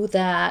knew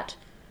that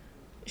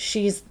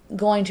she's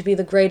going to be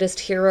the greatest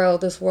hero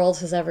this world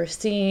has ever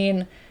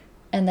seen,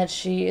 and that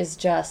she is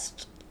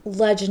just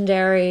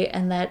legendary,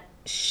 and that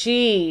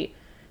she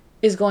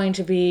is going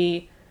to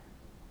be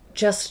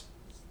just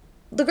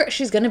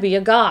she's going to be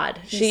a god.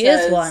 She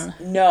is one.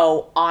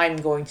 No, I'm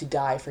going to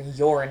die for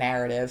your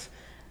narrative.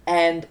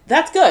 And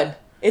that's good.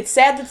 It's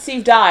sad that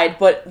Steve died,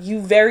 but you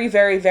very,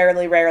 very,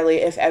 very rarely,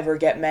 if ever,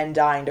 get men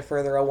dying to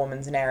further a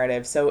woman's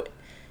narrative. So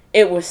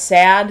it was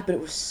sad, but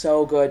it was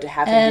so good to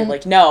have him be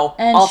like, no,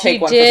 I'll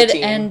take one for the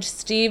team. And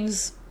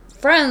Steve's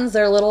friends,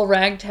 their little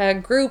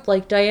ragtag group,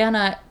 like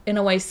Diana, in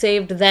a way,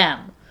 saved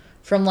them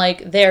from,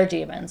 like, their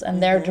demons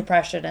and their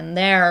depression and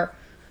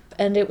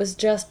and it was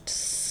just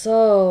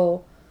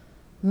so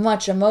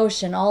much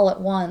emotion all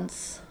at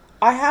once.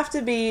 I have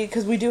to be,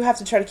 because we do have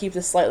to try to keep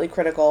this slightly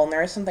critical, and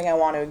there is something I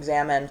want to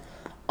examine.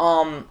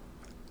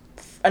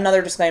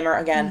 Another disclaimer,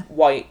 again,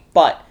 white,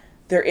 but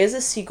there is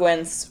a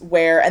sequence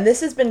where, and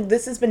this has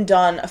been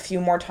done a few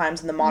more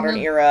times in the modern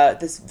era,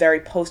 this very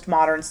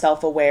postmodern,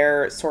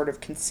 self-aware sort of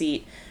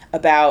conceit,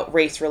 about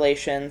race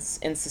relations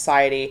in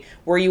society,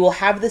 where you will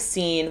have the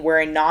scene where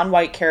a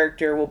non-white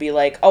character will be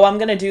like, oh, I'm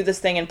going to do this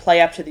thing and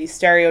play up to these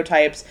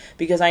stereotypes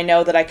because I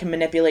know that I can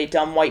manipulate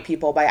dumb white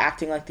people by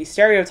acting like these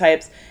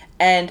stereotypes.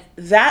 And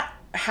that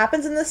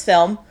happens in this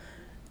film,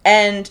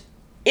 and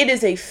it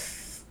is a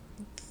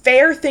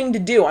fair thing to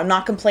do. I'm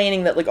not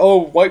complaining that, like, oh,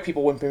 white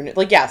people wouldn't be...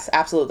 Like, yes,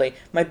 absolutely.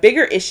 My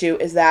bigger issue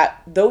is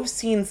that those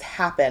scenes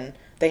happen.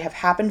 They have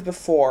happened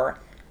before.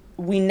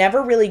 We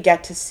never really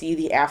get to see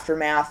the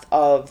aftermath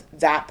of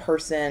that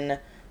person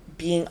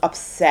being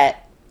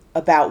upset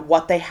about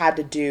what they had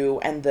to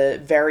do and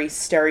the very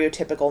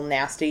stereotypical,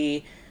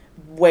 nasty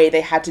way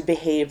they had to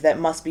behave that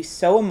must be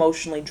so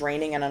emotionally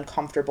draining and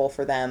uncomfortable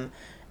for them,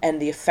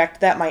 and the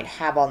effect that might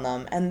have on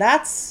them. And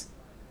that's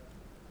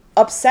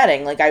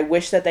upsetting. Like, I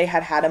wish that they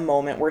had had a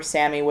moment where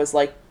Sammy was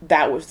like,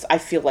 I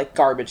feel like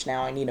garbage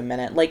now, I need a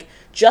minute. Like,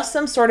 just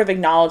some sort of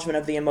acknowledgement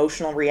of the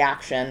emotional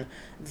reaction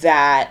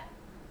that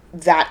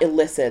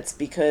elicits,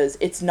 because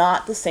it's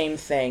not the same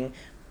thing,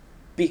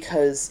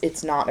 because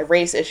it's not a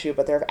race issue,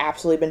 but there have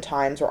absolutely been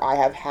times where I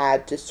have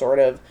had to sort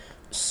of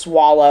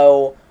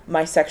swallow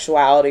my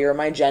sexuality or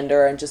my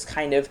gender and just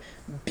kind of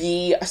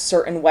be a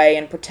certain way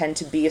and pretend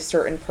to be a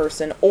certain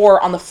person, or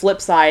on the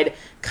flip side,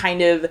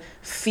 kind of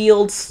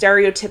field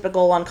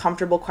stereotypical,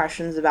 uncomfortable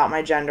questions about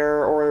my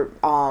gender or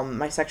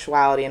my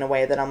sexuality in a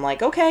way that I'm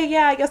like, okay,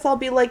 yeah, I guess I'll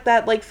be like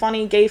that, like,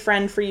 funny gay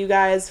friend for you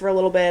guys for a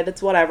little bit,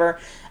 it's whatever.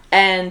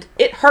 And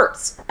it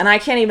hurts, and I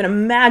can't even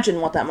imagine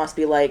what that must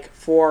be like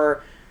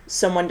for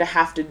someone to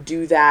have to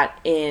do that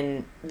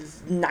in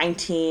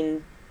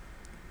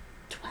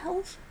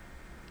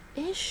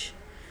 1912-ish?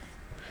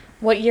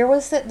 What year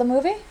was it, the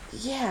movie?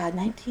 Yeah,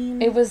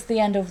 19... It was the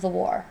end of the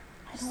war.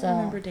 I don't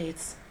remember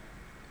dates.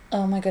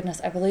 Oh my goodness,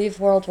 I believe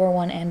World War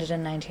I ended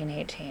in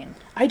 1918.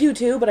 I do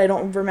too, but I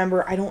don't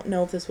remember. I don't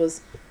know if this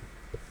was...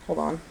 Hold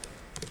on.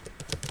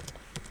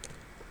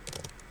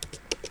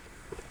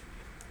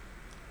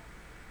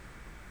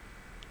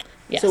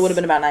 Yes. So it would have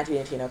been about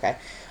 1918, okay.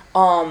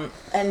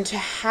 And to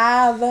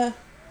have...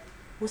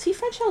 Was he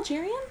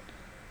French-Algerian?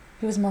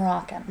 He was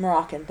Moroccan.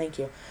 Moroccan, thank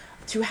you.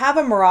 To have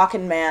a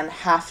Moroccan man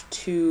have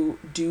to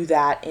do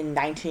that in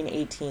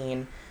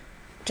 1918,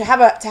 to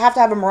have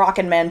a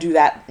Moroccan man do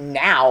that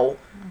now,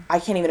 I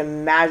can't even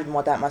imagine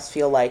what that must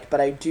feel like, but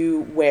I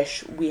do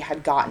wish we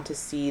had gotten to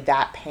see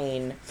that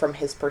pain from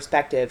his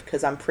perspective,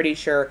 because I'm pretty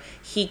sure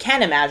he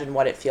can imagine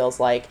what it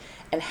feels like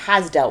and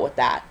has dealt with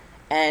that.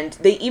 And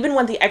they even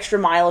went the extra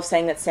mile of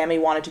saying that Sammy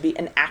wanted to be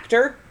an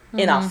actor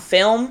in a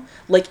film.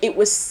 Like, it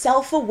was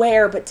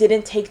self-aware, but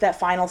didn't take that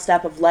final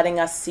step of letting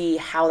us see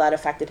how that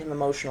affected him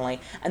emotionally.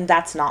 And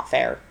that's not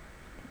fair.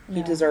 Yeah.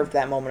 He deserved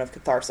that moment of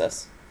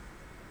catharsis.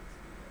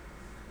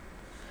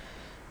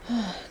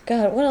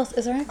 God, what else?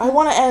 Is there anything? I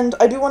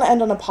do want to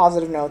end on a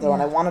positive note, though, yeah.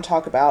 And I want to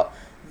talk about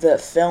the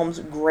film's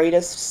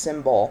greatest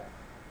symbol,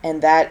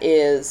 and that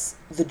is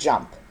the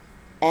jump.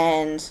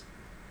 And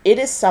it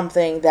is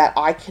something that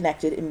I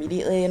connected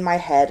immediately in my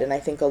head, and I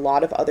think a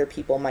lot of other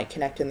people might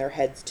connect in their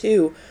heads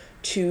too,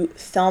 to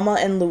Thelma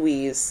and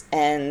Louise.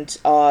 And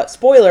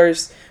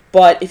spoilers,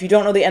 but if you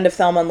don't know the end of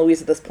Thelma and Louise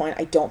at this point,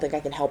 I don't think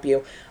I can help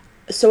you.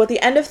 So at the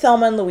end of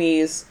Thelma and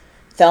Louise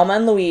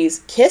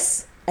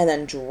kiss and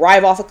then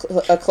drive off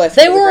a cliff.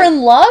 They were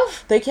in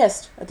love? They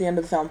kissed at the end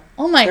of the film.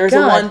 Oh my God. There's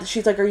a one,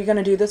 she's like, are you going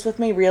to do this with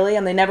me, really?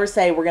 And they never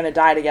say we're going to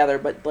die together,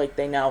 but like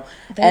they know.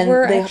 They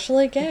were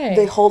actually gay.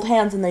 They hold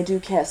hands and they do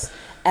kiss.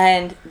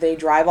 And they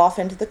drive off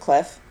into the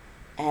cliff,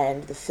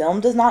 and the film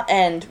does not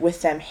end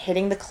with them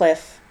hitting the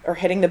cliff, or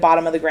hitting the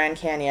bottom of the Grand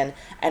Canyon,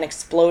 and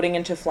exploding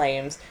into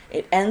flames.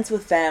 It ends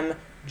with them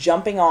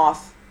jumping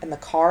off, and the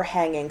car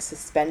hanging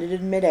suspended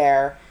in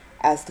midair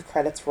as the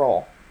credits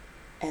roll.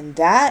 And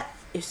that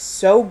is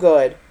so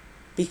good,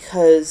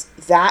 because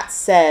that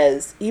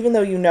says, even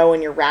though you know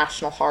in your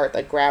rational heart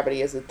that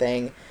gravity is a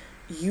thing,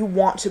 you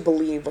want to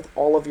believe with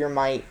all of your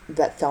might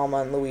that Thelma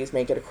and Louise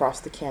make it across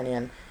the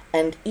canyon.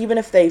 And even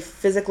if they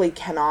physically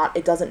cannot,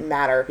 it doesn't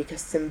matter,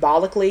 because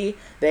symbolically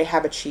they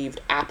have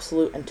achieved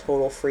absolute and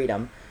total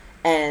freedom.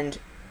 And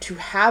to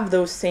have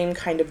those same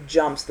kind of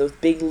jumps, those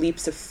big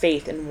leaps of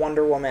faith in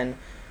Wonder Woman,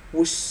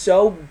 was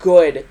so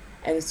good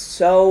and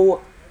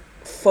so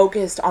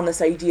focused on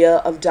this idea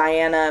of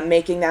Diana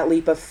making that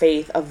leap of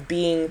faith, of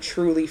being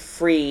truly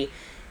free.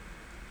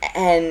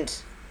 And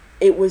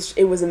it was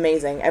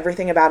amazing.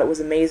 Everything about it was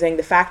amazing.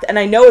 The fact, and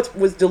I know it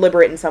was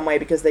deliberate in some way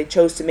because they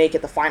chose to make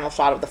it the final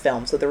shot of the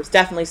film, so there was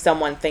definitely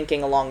someone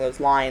thinking along those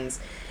lines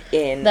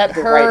in that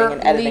the writing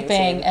and editing leaping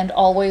scene. And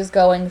always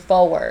going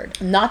forward.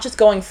 Not just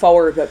going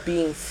forward, but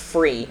being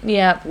free.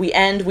 Yeah.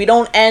 We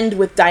don't end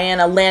with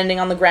Diana landing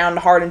on the ground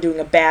hard and doing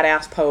a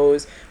badass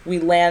pose.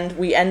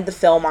 We end the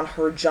film on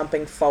her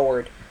jumping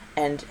forward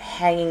and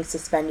hanging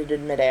suspended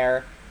in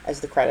midair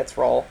as the credits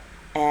roll.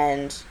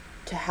 And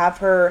to have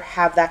her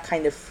have that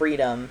kind of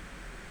freedom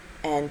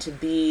and to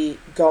be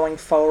going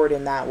forward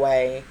in that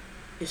way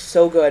is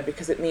so good,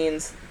 because it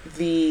means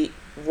the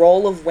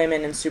role of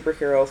women in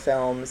superhero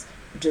films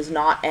does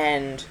not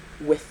end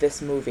with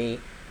this movie.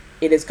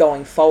 It is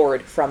going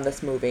forward from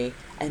this movie,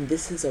 And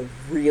this is a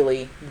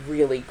really,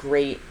 really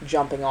great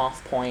jumping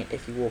off point,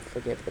 if you will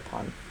forgive the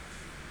pun.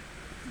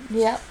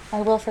 Yep,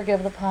 I will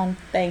forgive the pun.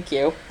 Thank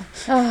you.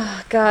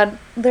 Oh, God.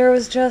 There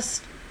was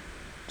just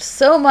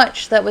so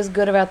much that was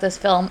good about this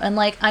film. And,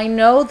 like, I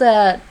know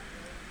that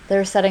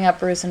they're setting up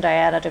Bruce and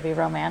Diana to be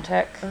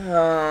romantic.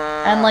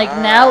 And, like,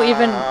 now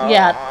even,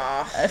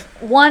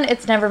 one,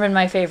 it's never been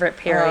my favorite,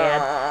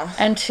 period.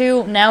 And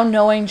two, now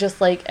knowing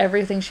just, like,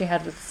 everything she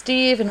had with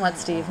Steve and what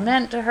Steve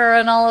meant to her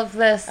and all of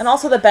this. And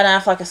also that Ben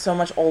Affleck is so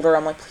much older,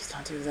 I'm like, please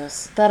don't do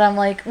this. That I'm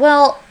like,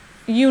 well,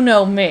 you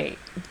know me.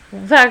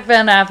 In fact,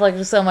 Ben Affleck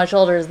is so much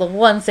older is the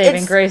one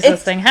saving grace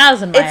this thing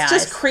has in my eyes. It's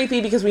just creepy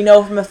because we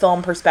know from a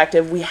film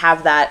perspective we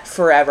have that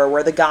forever,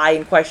 where the guy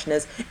in question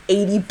is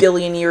 80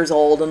 billion years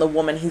old and the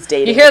woman he's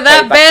dating. You hear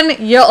that, Ben?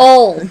 You're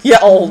old.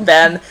 You're old,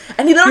 Ben.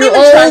 And you don't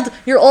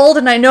You're old,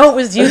 and I know it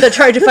was you that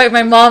tried to fight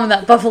my mom in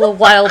that Buffalo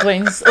Wild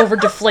Wings over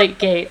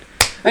Deflategate.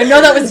 I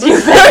know that was you,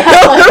 Ben. I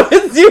know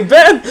that was you,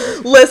 Ben.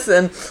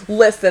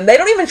 Listen. They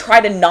don't even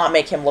try to not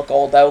make him look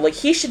old, though. Like,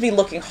 he should be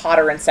looking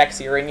hotter and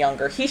sexier and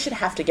younger. He should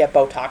have to get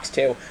Botox,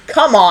 too.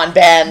 Come on,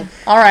 Ben.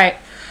 All right.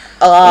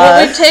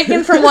 What we've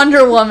taken from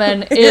Wonder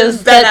Woman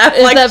is that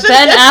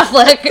Ben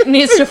Affleck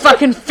needs to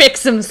fucking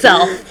fix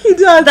himself. He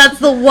does. That's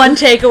the one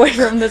takeaway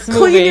from this movie.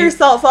 Clean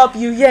yourself up,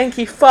 you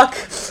Yankee fuck.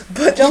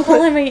 But don't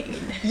call him a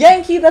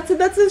Yankee. That's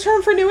a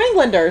term for New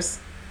Englanders.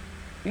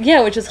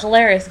 Yeah, which is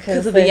hilarious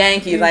because of the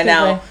Yankees, I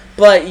know.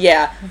 But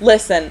yeah,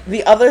 listen,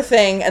 the other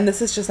thing, and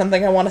this is just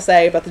something I want to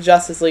say about the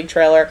Justice League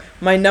trailer,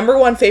 my number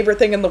one favorite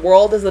thing in the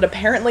world is that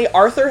apparently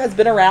Arthur has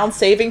been around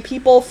saving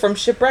people from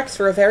shipwrecks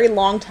for a very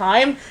long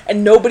time,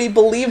 and nobody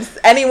believes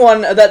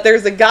anyone that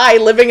there's a guy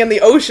living in the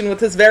ocean with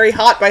his very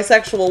hot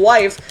bisexual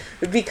wife,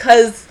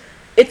 because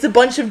it's a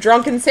bunch of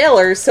drunken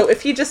sailors. So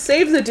if he just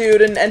saves a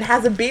dude and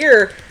has a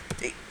beer,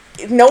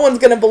 no one's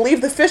going to believe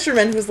the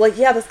fisherman who's like,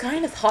 yeah, this guy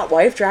and his hot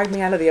wife dragged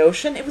me out of the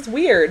ocean. It was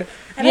weird.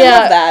 And I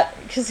love that.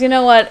 Because you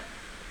know what?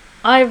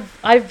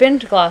 I've been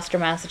to Gloucester,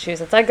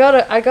 Massachusetts. I go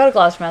to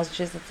Gloucester,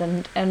 Massachusetts,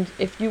 and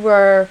if you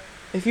were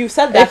there,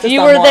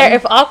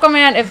 if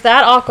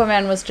that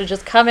Aquaman was to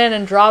just come in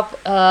and drop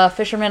a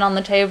fisherman on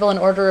the table and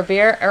order a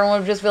beer, everyone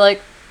would just be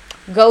like,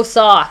 go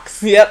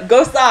Sox. Yep,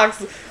 go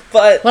Sox.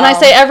 But when I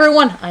say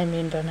everyone, I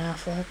mean Ben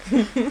Affleck.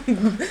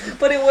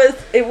 But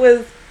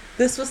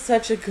this was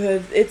such a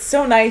good... It's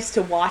so nice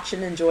to watch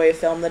and enjoy a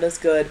film that is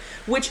good,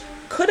 which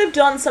could have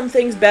done some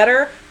things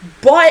better,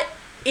 but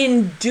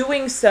in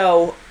doing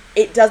so,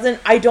 it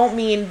doesn't... I don't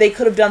mean they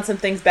could have done some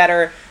things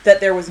better that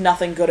there was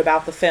nothing good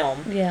about the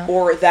film,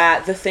 or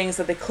that the things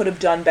that they could have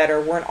done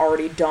better weren't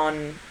already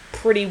done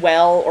pretty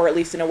well, or at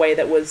least in a way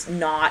that was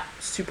not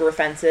super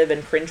offensive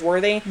and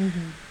cringeworthy.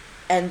 Mm-hmm.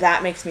 And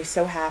that makes me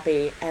so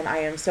happy, and I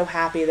am so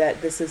happy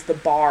that this is the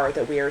bar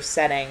that we are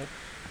setting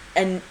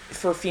and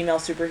for female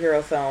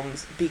superhero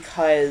films,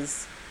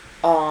 because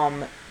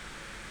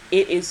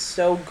it is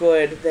so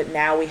good that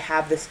now we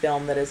have this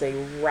film that is a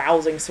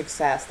rousing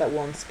success that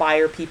will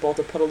inspire people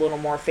to put a little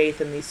more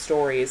faith in these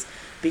stories,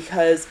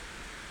 because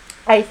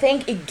I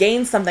think it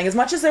gains something. As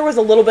much as there was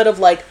a little bit of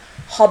like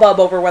hubbub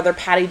over whether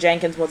Patty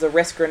Jenkins was a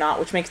risk or not,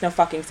 which makes no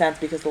fucking sense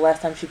because the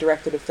last time she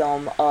directed a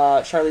film,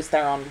 Charlize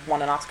Theron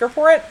won an Oscar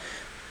for it,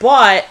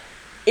 but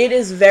it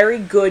is very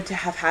good to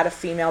have had a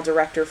female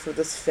director for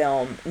this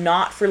film,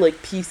 not for, like,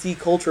 PC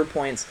culture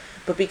points,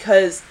 but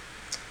because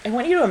I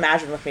want you to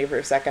imagine with me for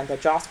a second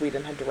that Joss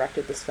Whedon had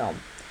directed this film.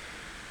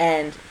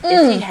 And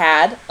if he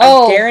had,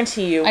 I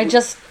guarantee you...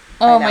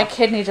 my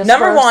kidney just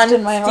burst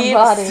in my own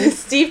body.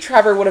 Steve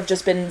Trevor would have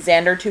just been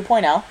Xander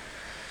 2.0.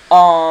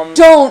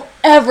 Don't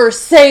ever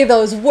say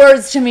those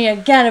words to me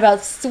again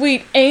about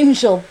sweet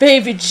angel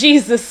baby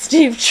Jesus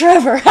Steve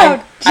Trevor.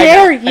 How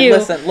dare you?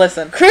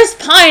 Listen. Chris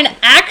Pine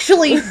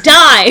actually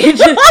died.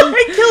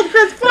 I killed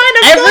Chris Pine.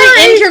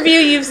 Every interview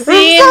you've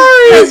seen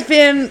has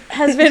been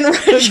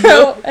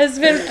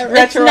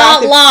it's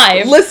not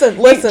live. Listen.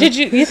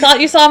 You thought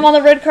you saw him on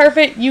the red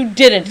carpet? You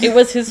didn't. It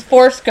was his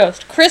Force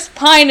ghost. Chris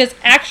Pine is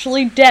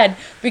actually dead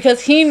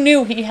because he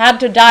knew he had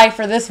to die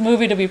for this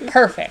movie to be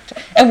perfect,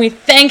 and we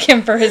thank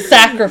him for his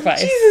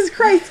sacrifice. Jesus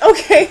Christ.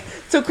 Okay,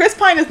 so Chris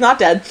Pine is not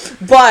dead,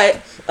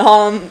 but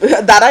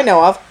that I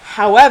know of.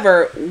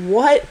 However,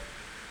 what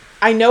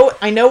I know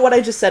what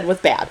I just said was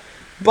bad,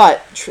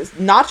 but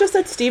not just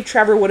that Steve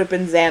Trevor would have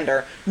been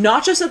Xander,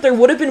 not just that there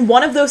would have been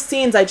one of those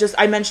scenes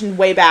I mentioned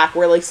way back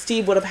where like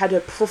Steve would have had to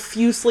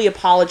profusely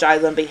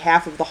apologize on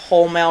behalf of the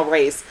whole male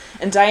race,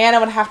 and Diana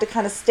would have to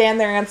kind of stand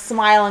there and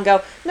smile and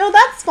go, no,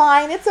 that's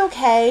fine, it's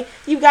okay,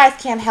 you guys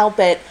can't help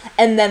it,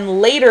 and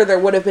then later there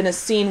would have been a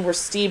scene where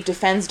Steve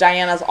defends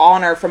Diana's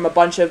honor from a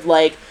bunch of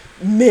like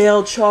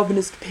male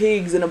chauvinist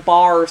pigs in a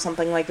bar or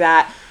something like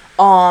that.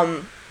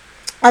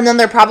 And then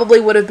there probably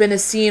would have been a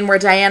scene where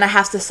Diana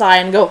has to sigh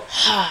and go,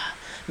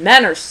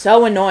 men are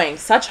so annoying,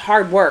 such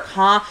hard work,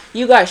 huh?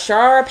 You guys sure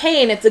are a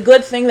pain. It's a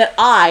good thing that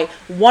I,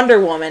 Wonder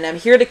Woman, am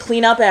here to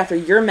clean up after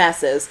your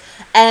messes.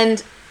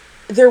 And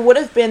there would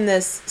have been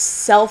this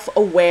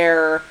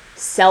self-aware,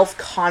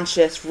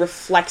 self-conscious,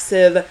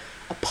 reflexive,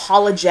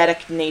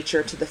 apologetic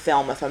nature to the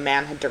film if a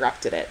man had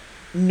directed it.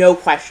 no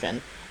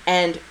question.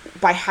 And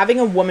by having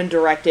a woman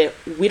direct it,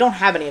 we don't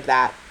have any of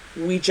that.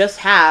 We just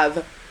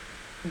have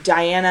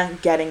Diana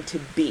getting to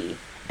be.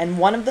 And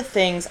one of the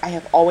things I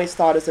have always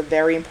thought is a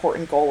very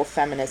important goal of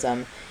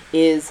feminism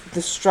is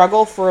the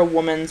struggle for a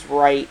woman's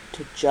right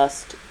to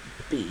just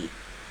be.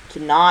 To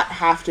not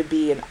have to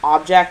be an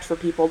object for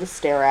people to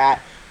stare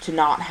at, to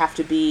not have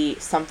to be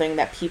something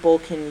that people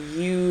can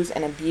use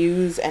and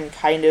abuse and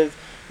kind of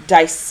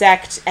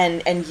dissect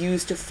and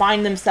use to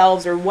find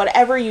themselves or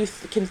whatever you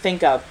can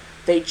think of.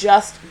 They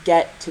just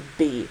get to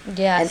be.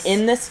 Yes. And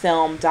in this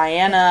film,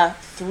 Diana,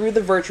 through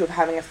the virtue of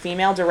having a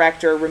female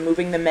director,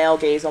 removing the male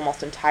gaze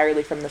almost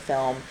entirely from the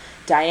film,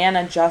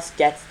 Diana just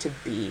gets to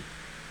be.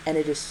 And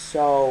it is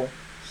so,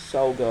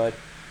 so good.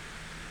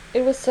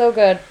 It was so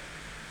good.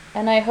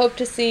 And I hope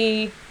to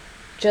see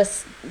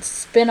just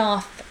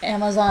spin-off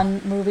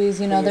Amazon movies.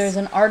 You know, Please. There's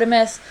an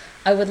Artemis.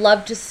 I would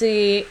love to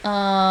see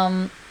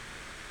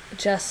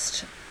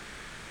just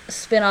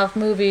spin-off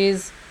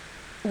movies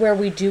where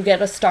we do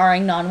get a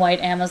starring non-white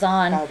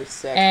Amazon. That would be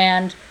sick.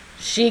 And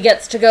she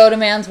gets to go to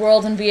man's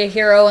world and be a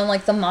hero in,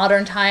 like, the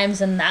modern times,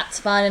 and that's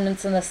fun, and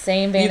it's in the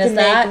same vein as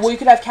that. Well, you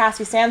could have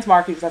Cassie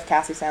Sandsmark. You just have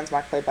Cassie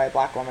Sandsmark played by a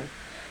black woman.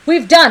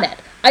 We've done it.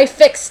 I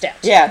fixed it.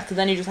 Yeah, so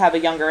then you just have a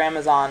younger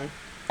Amazon,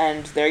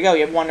 and there you go.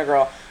 You have Wonder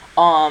Girl.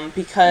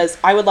 Because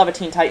I would love a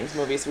Teen Titans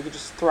movie, so we could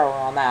just throw her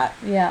on that.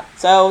 Yeah.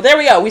 So there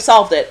we go. We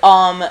solved it.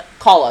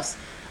 Call us.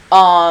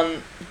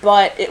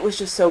 But it was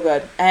just so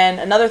good. And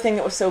another thing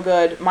that was so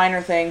good,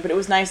 minor thing, but it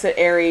was nice that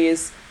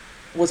Ares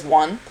was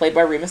played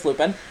by Remus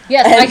Lupin.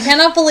 Yes, and I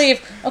cannot believe...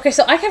 Okay,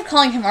 so I kept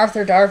calling him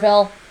Arthur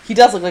Darvill. He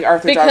does look like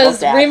Arthur Darvill's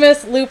dad.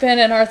 Because Remus Lupin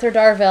and Arthur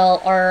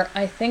Darvill are,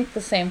 I think,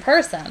 the same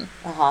person.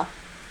 Uh-huh.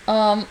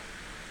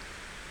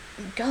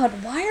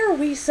 God, why are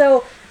we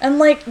so... And,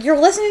 like, you're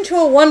listening to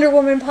a Wonder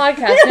Woman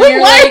podcast, and Like,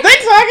 you're why like... are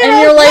they talking And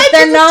about you're like,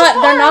 Legends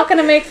they're not going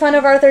to make fun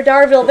of Arthur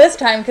Darvill this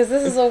time, because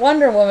this is a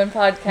Wonder Woman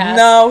podcast.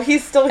 No,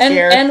 he's still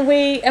here. And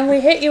we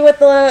hit you with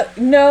the,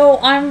 no,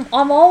 I'm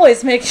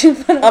always making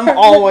fun of Arthur.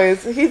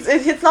 Always.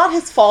 It's not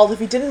his fault. If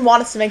he didn't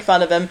want us to make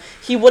fun of him,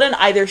 he wouldn't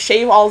either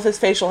shave all of his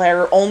facial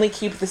hair or only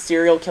keep the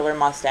serial killer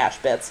mustache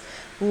bits.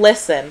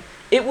 Listen,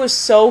 it was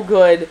so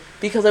good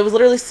because I was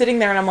literally sitting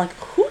there and I'm like,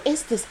 who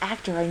is this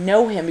actor? I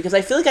know him because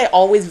I feel like I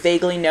always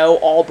vaguely know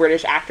all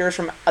British actors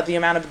from the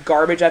amount of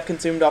garbage I've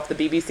consumed off the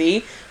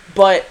BBC,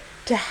 but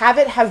to have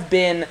it have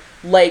been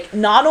like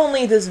not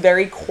only this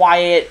very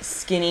quiet,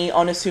 skinny,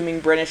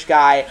 unassuming British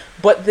guy,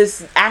 but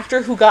this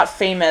actor who got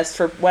famous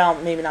for, well,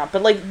 maybe not,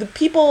 but like the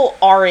people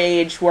our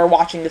age who are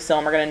watching this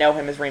film are going to know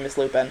him as Remus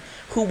Lupin,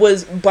 who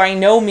was by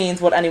no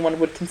means what anyone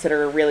would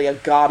consider really a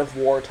god of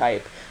war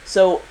type.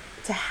 So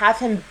to have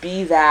him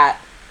be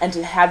that and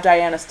to have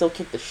Diana still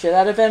kick the shit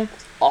out of him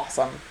was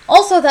awesome.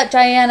 Also that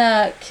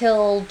Diana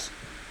killed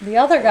the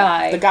other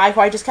guy. The guy who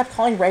I just kept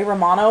calling Ray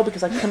Romano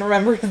because I couldn't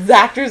remember his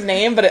actor's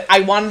name, but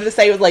I wanted to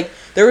say it was like,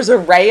 there was a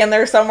Ray in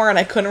there somewhere and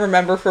I couldn't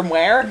remember from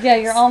where. Yeah,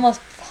 you're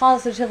almost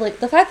positively...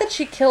 The fact that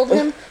she killed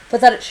him,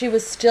 but that she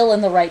was still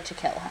in the right to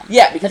kill him.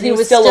 Yeah, because he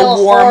was still a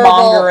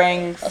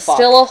warmongering fuck.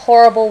 Still a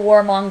horrible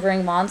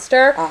warmongering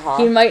monster. Uh-huh.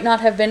 He might not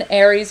have been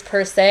Ares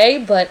per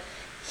se, but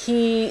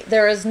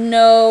there is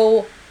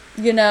no...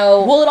 You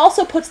know... Well, it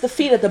also puts the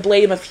feet at the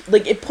blame of...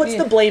 Like, it puts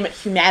the blame at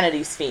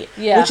humanity's feet.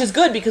 Yeah. Which is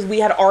good, because we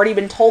had already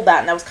been told that,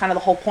 and that was kind of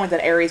the whole point,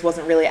 that Ares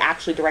wasn't really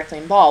actually directly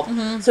involved.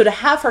 Mm-hmm. So to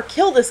have her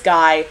kill this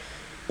guy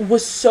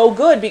was so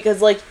good,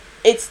 because, like,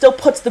 it still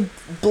puts the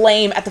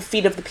blame at the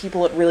feet of the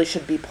people it really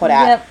should be put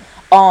at. Yep.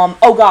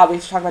 Oh, God, we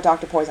have to talk about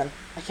Dr. Poison.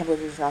 I can't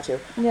believe we forgot to.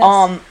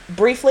 Yes.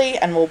 Briefly,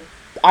 and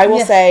I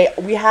will say,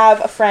 we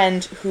have a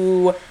friend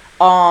who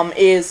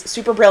is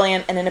super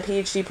brilliant and in a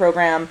PhD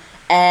program,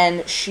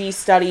 and she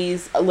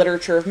studies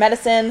literature of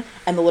medicine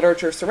and the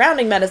literature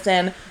surrounding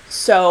medicine.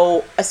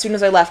 So as soon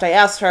as I left, I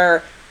asked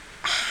her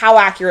how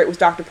accurate was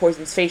Dr.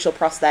 Poison's facial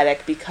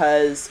prosthetic,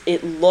 because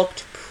it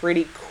looked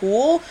pretty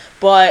cool,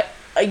 but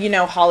you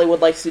know, Hollywood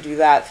likes to do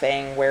that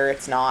thing where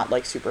it's not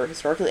like super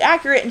historically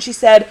accurate. And she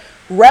said,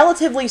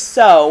 relatively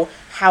so.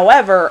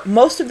 However,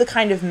 most of the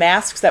kind of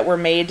masks that were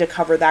made to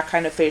cover that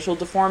kind of facial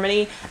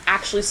deformity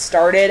actually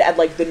started at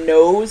like the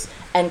nose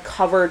and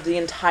covered the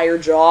entire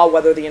jaw,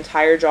 whether the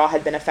entire jaw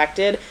had been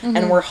affected,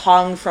 and were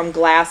hung from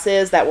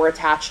glasses that were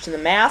attached to the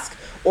mask,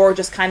 or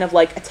just kind of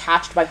like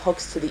attached by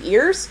hooks to the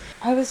ears.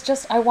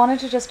 I wanted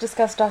to just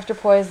discuss Dr.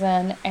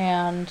 Poison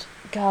and...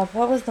 God,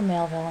 what was the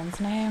male villain's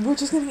name? We're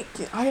just gonna...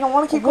 I don't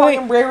want to keep calling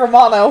him Ray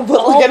Romano, but...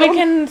 All we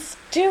can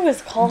do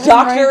is call him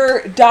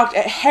Hair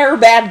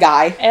Bad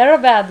Guy. Hair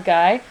Bad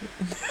Guy.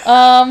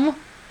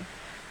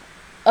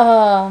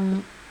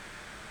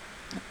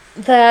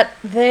 That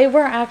they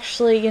were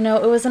actually, you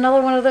know, it was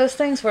another one of those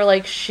things where,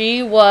 like,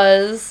 she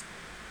was,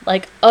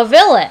 like, a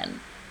villain.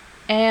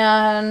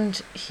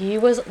 And he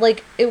was,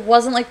 like, it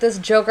wasn't like this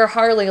Joker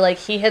Harley, like,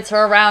 he hits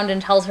her around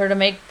and tells her to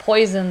make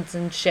poisons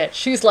and shit.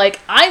 She's like,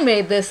 I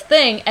made this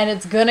thing, and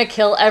it's gonna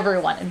kill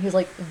everyone. And he's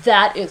like,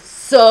 that is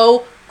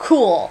so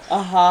cool.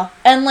 Uh-huh.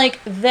 And,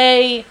 like,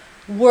 they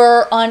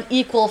were on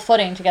equal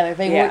footing together.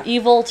 They were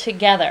evil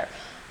together.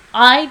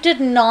 I did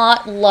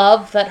not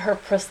love that her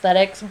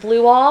prosthetics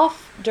blew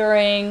off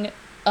during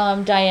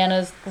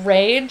Diana's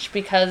rage,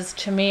 because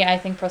to me, I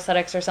think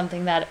prosthetics are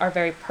something that are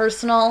very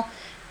personal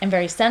and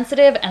very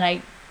sensitive, and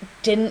I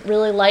didn't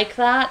really like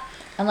that.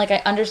 And, like, I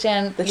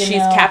understand that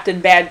she's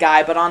Captain Bad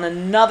Guy, but on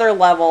another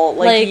level,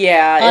 like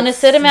yeah. On a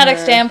cinematic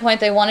standpoint,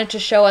 they wanted to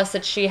show us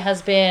that she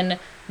has been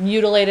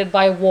mutilated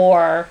by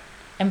war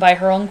and by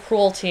her own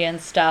cruelty and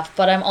stuff.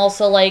 But I'm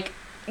also like,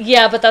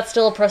 yeah, but that's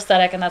still a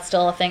prosthetic, and that's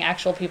still a thing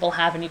actual people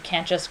have, and you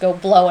can't just go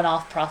blowing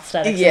off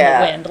prosthetics in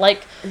the wind.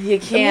 Like, you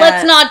can't.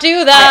 Let's not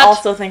do that. I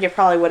also think it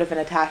probably would have been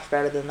attached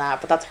better than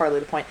that, but that's hardly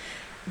the point.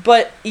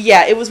 But,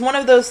 yeah, it was one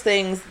of those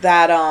things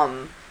that,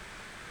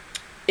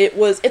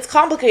 it's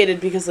complicated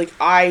because, like,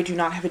 I do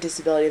not have a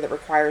disability that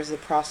requires a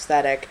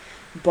prosthetic,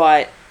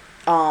 but,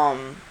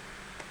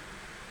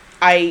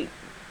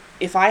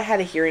 if I had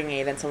a hearing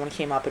aid and someone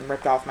came up and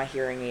ripped off my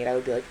hearing aid, I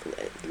would be like,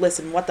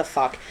 listen, what the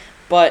fuck?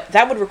 But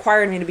that would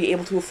require me to be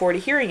able to afford a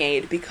hearing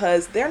aid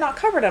because they're not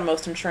covered on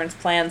most insurance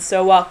plans.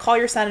 So call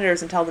your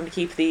senators and tell them to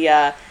keep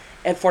the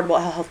Affordable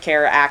Health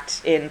Care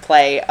Act in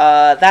play.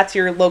 That's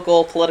your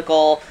local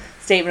political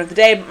statement of the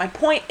day. But my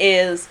point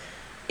is,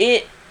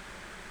 it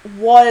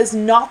was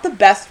not the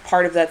best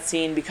part of that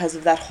scene because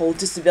of that whole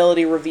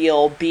disability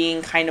reveal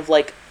being kind of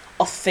like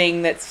a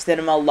thing that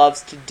cinema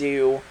loves to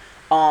do.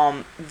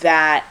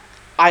 That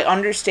I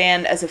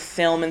understand as a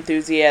film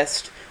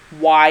enthusiast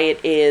why it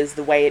is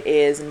the way it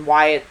is and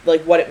why it,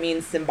 like, what it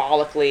means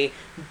symbolically,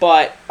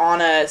 but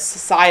on a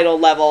societal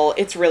level,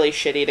 it's really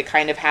shitty to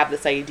kind of have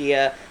this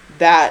idea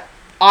that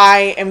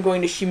I am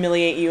going to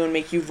humiliate you and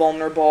make you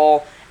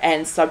vulnerable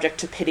and subject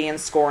to pity and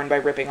scorn by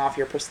ripping off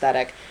your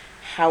prosthetic.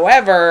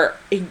 However,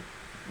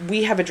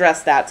 we have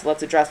addressed that, so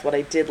let's address what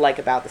I did like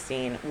about the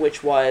scene,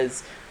 which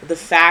was the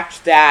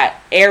fact that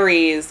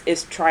Ares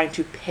is trying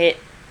to pit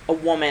a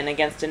woman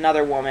against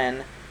another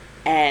woman,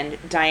 and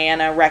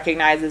Diana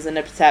recognizes and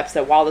accepts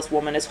that while this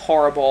woman is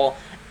horrible,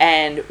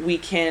 and we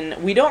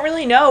don't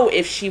really know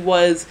if she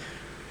was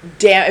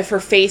if her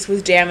face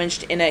was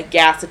damaged in a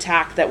gas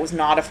attack that was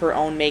not of her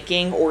own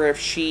making, or if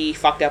she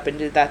fucked up and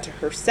did that to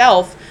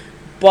herself,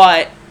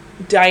 but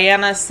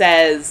Diana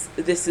says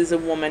this is a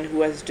woman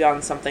who has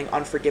done something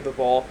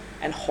unforgivable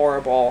and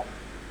horrible,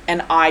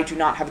 and I do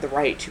not have the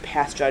right to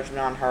pass judgment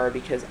on her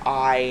because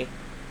I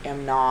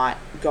am not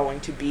going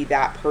to be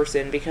that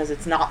person, because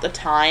it's not the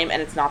time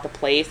and it's not the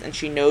place, and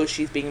she knows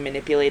she's being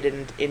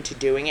manipulated into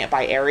doing it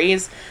by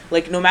Ares.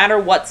 Like, no matter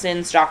what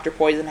sins Dr.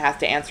 Poison has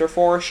to answer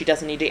for, she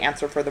doesn't need to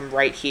answer for them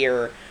right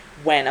here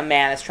when a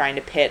man is trying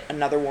to pit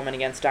another woman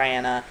against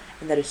Diana.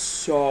 And that is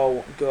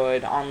so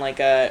good on, like,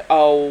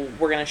 we're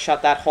gonna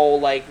shut that whole,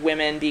 like,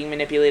 women being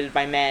manipulated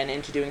by men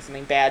into doing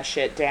something bad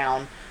shit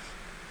down.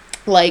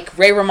 Like,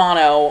 Ray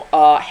Romano,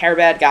 hair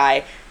bad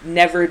guy,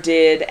 never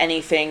did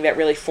anything that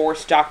really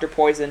forced Dr.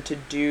 Poison to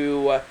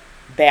do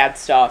bad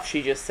stuff.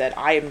 She just said,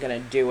 I am gonna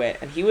do it.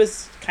 And he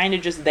was kind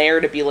of just there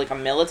to be, like, a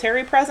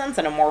military presence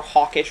and a more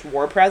hawkish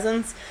war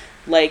presence.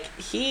 Like,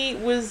 he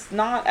was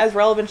not as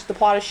relevant to the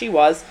plot as she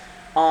was.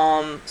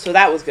 So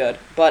that was good.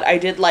 But I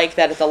did like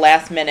that at the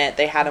last minute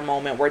they had a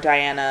moment where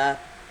Diana's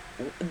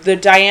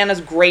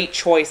great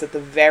choice at the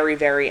very,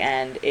 very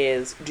end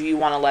is, do you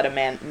want to let a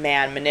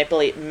man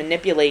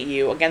manipulate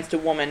you against a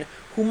woman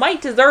who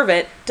might deserve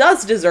it,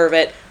 does deserve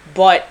it,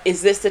 but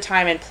is this the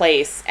time and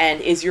place,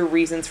 and is your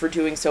reasons for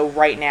doing so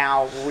right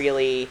now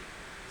really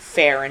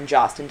fair and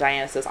just? And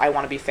Diana says, I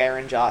want to be fair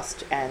and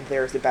just, and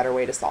there's a better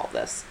way to solve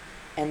this.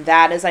 And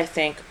that is, I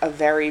think, a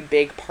very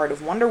big part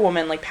of Wonder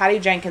Woman. Like Patty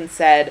Jenkins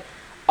said,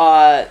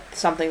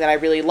 something that I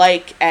really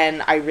like,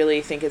 and I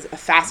really think is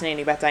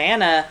fascinating about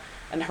Diana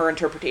and her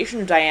interpretation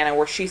of Diana,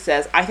 where she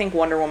says, I think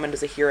Wonder Woman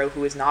is a hero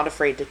who is not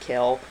afraid to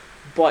kill,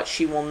 but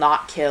she will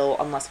not kill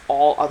unless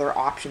all other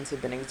options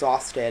have been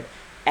exhausted,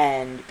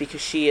 and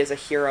because she is a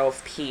hero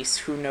of peace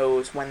who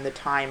knows when the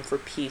time for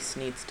peace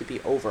needs to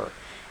be over.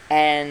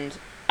 And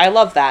I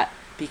love that,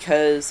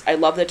 because I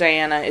love that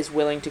Diana is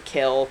willing to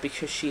kill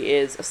because she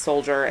is a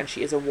soldier and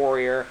she is a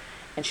warrior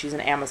and she's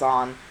an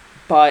Amazon,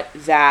 but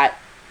that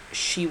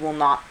she will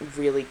not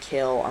really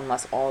kill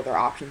unless all other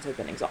options have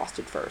been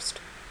exhausted first.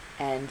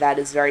 And that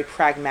is very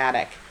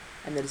pragmatic,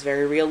 and that is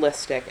very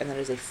realistic, and that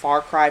is a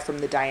far cry from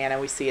the Diana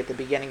we see at the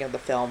beginning of the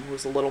film,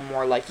 who's a little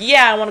more like,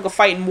 yeah, I want to go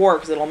fight in war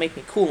because it'll make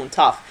me cool and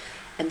tough.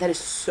 And that is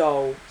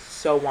so,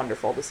 so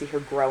wonderful to see her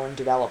grow and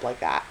develop like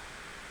that.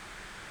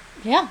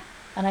 Yeah,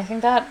 and I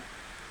think that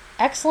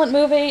excellent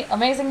movie,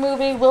 amazing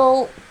movie,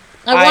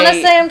 I want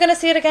to say I'm going to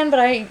see it again, but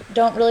I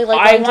don't really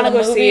like going to the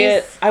movies. See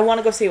it. I want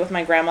to go see it with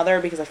my grandmother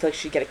because I feel like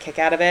she'd get a kick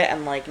out of it,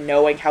 and like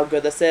knowing how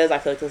good this is, I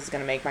feel like this is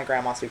going to make my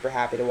grandma super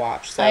happy to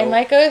watch. So I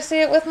might go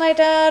see it with my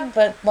dad,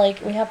 but like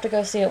we have to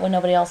go see it when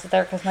nobody else is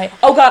there because my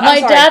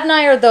dad and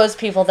I are those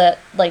people that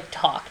like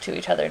talk to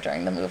each other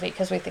during the movie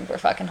because we think we're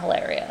fucking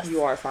hilarious.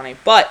 You are funny.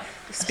 But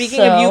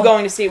speaking of you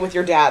going to see it with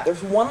your dad,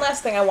 there's one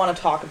last thing I want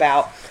to talk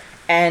about,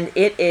 and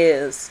it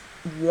is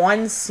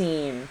one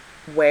scene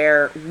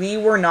where we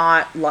were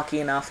not lucky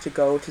enough to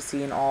go to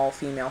see an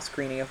all-female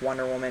screening of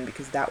Wonder Woman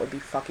because that would be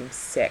fucking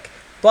sick.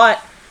 But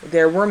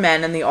there were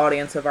men in the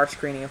audience of our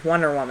screening of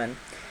Wonder Woman.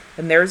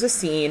 And there's a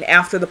scene,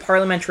 after the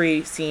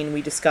parliamentary scene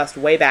we discussed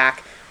way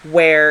back,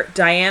 where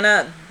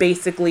Diana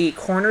basically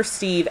corners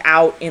Steve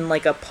out in,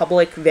 like, a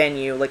public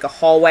venue, like a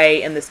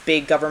hallway in this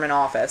big government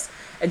office.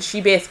 And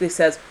she basically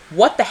says,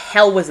 "What the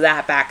hell was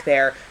that back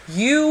there?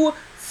 You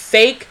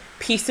fake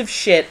piece of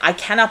shit. I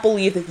cannot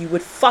believe that you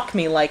would fuck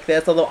me like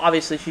this." Although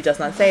obviously she does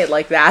not say it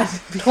like that.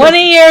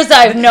 20 years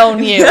I've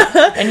known you,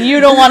 and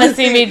you don't want to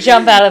see me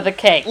jump out of the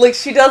cake. Like,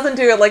 she doesn't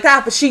do it like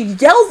that, but she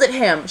yells at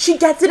him. She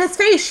gets in his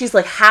face. She's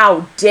like,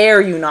 "How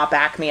dare you not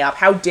back me up?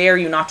 How dare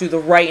you not do the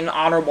right and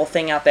honorable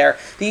thing out there?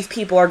 These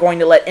people are going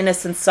to let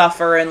innocents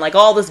suffer," and, like,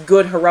 all this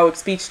good heroic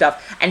speech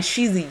stuff. And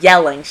she's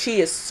yelling.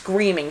 She is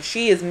screaming.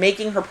 She is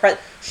making her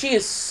she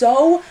is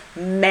so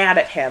mad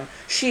at him.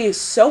 She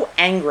is so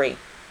angry.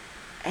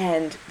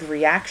 And the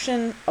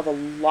reaction of a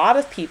lot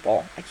of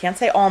people, I can't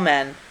say all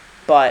men,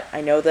 but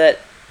I know that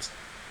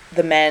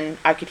the men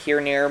I could hear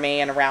near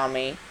me and around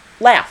me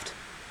laughed.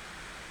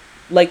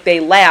 Like, they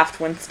laughed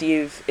when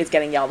Steve is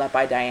getting yelled at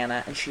by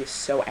Diana, and she is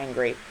so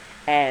angry.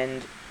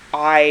 And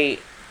I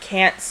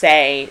can't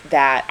say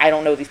that I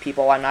don't know these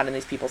people, I'm not in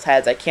these people's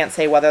heads. I can't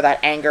say whether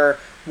that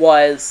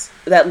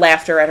that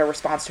laughter at her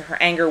response to her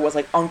anger was,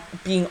 like,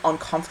 being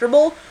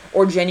uncomfortable,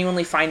 or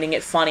genuinely finding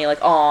it funny, like,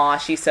 "Aw,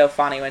 she's so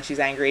funny when she's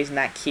angry, isn't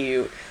that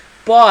cute?"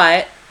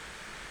 But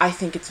I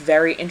think it's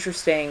very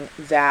interesting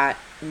that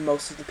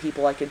most of the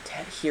people I could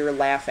hear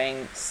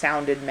laughing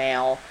sounded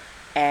male,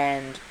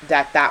 and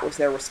that was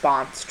their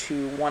response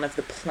to one of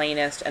the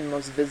plainest and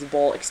most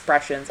visible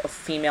expressions of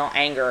female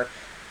anger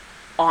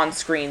on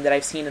screen that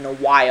I've seen in a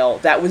while,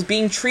 that was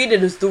being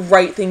treated as the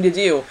right thing to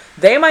do.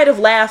 They might have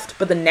laughed,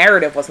 but the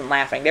narrative wasn't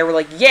laughing. They were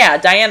like, "Yeah,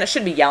 Diana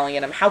should be yelling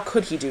at him. How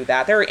could he do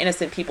that? There are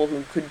innocent people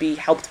who could be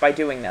helped by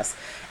doing this."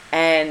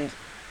 And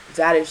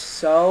that is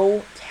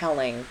so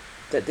telling,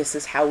 that this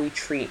is how we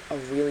treat a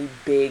really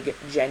big,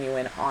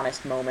 genuine,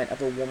 honest moment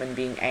of a woman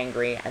being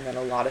angry, and then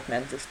a lot of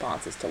men's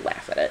response is to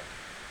laugh at it.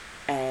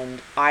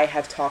 And I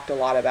have talked a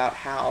lot about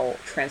how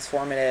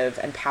transformative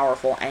and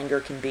powerful anger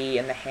can be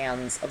in the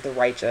hands of the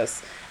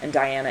righteous, and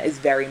Diana is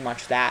very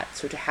much that.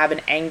 So to have an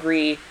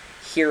angry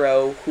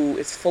hero who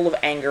is full of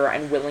anger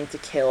and willing to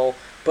kill,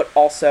 but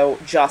also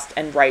just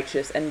and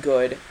righteous and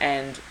good,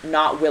 and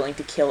not willing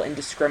to kill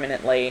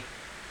indiscriminately,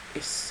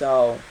 is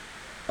so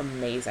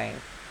amazing.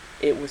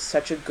 It was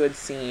such a good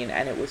scene,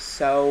 and it was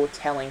so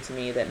telling to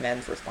me that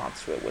men's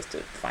response to it was to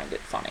find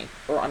it funny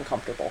or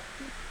uncomfortable.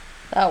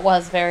 That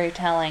was very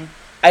telling.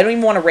 I don't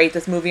even want to rate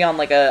this movie on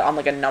like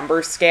a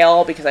number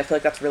scale, because I feel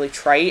like that's really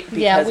trite,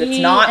 because it's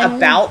not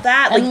about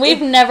that. And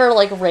we've never,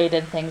 like,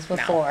 rated things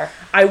before. No.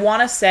 I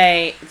want to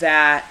say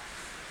that,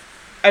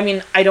 I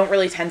mean, I don't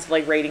really tend to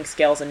like rating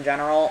scales in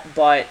general,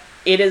 but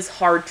it is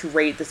hard to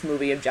rate this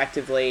movie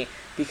objectively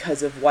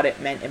because of what it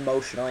meant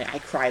emotionally. I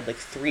cried like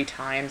 3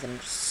 times,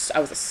 and I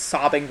was a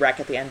sobbing wreck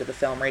at the end of the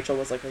film. Rachel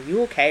was like, "Are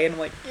you okay?" And I'm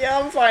like, "Yeah,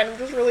 I'm fine. I'm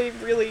just really,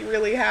 really,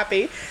 really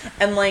happy."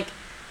 And, like,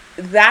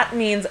 that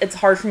means it's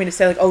hard for me to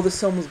say, like, "Oh, this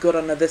film was good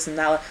on this and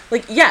that."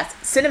 Like, yes,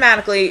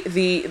 cinematically,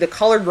 the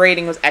color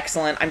grading was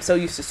excellent. I'm so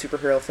used to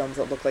superhero films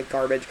that look like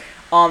garbage.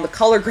 The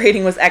color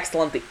grading was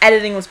excellent. The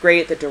editing was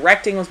great. The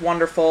directing was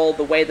wonderful.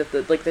 The way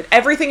that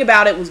everything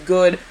about it was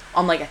good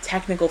on, like, a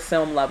technical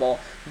film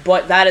level.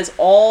 But that is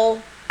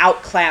all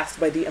outclassed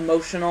by the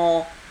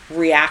emotional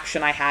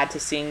reaction I had to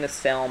seeing this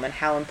film, and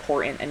how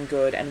important and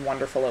good and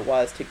wonderful it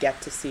was to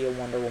get to see a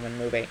Wonder Woman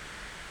movie.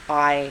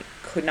 I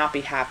could not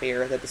be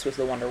happier that this was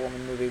the Wonder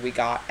Woman movie we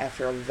got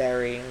after a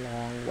very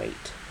long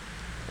wait.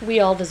 We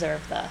all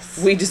deserve this.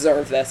 We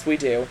deserve this. We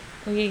do.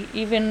 We,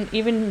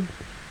 even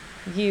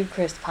you,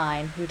 Chris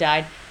Pine, who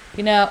died.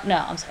 No,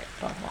 I'm sorry.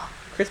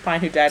 Chris Pine,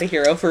 who died a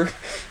hero for...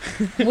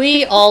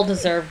 We all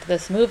deserved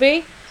this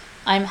movie.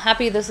 I'm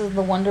happy this is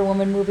the Wonder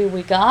Woman movie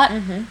we got.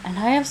 Mm-hmm. And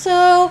I am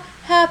so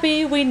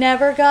happy we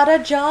never got a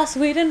Joss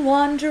Whedon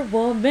Wonder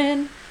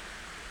Woman.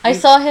 I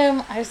saw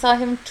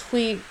him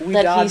tweet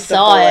that he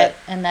saw it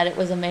and that it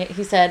was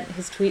amazing.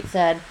 His tweet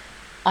said,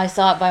 "I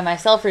saw it by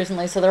myself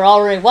recently, so there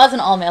already was an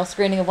all-male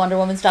screening of Wonder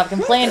Woman. Stop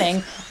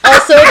complaining."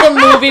 Also, the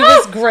movie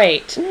was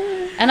great.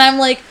 And I'm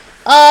like,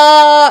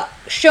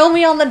 show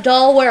me on the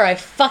doll where I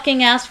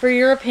fucking asked for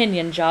your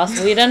opinion, Joss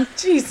Whedon.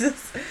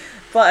 Jesus.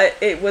 But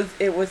it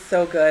was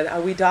so good.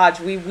 We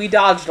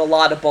dodged a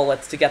lot of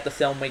bullets to get the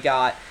film we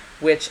got,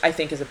 which I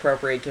think is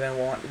appropriate given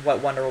what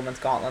Wonder Woman's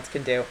gauntlets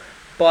can do.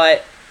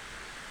 But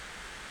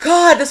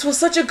God, this was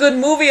such a good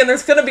movie, and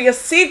there's gonna be a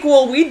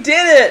sequel. We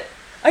did it!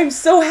 I'm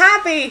so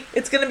happy!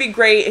 It's gonna be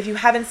great. If you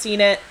haven't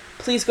seen it,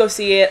 please go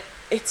see it.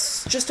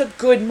 It's just a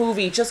good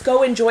movie. Just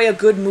go enjoy a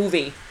good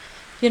movie.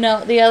 You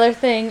know, the other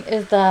thing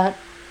is that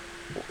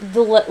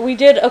we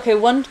did, okay,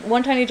 one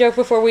tiny joke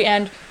before we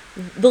end.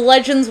 The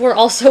Legends were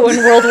also in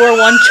World War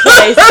I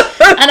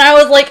twice. And I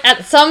was like,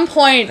 at some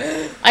point,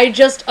 I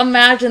just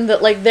imagined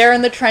that, like, they're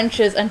in the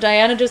trenches and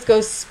Diana just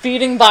goes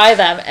speeding by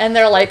them, and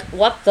they're like,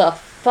 "What the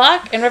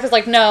fuck?" And Riff is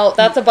like, "No,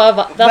 that's above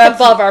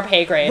our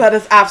pay grade. That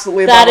is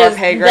absolutely above our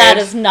pay grade. That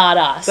is not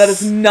us. That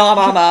is not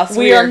on us.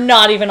 We are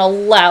not even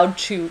allowed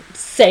to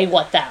say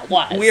what that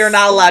was. We are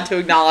not allowed to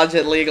acknowledge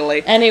it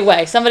legally.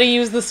 Anyway, somebody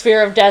used the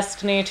Sphere of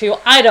Destiny to,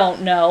 I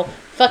don't know,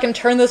 fucking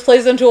turn this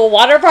place into a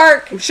water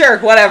park? Sure,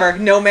 whatever.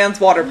 No man's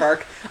water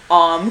park.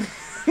 And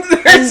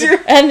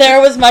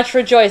there was much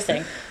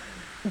rejoicing.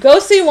 Go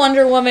see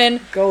Wonder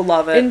Woman. Go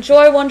love it.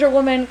 Enjoy Wonder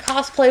Woman.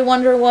 Cosplay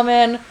Wonder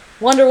Woman.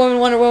 Wonder Woman,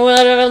 Wonder Woman,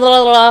 blah, blah,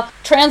 blah, blah.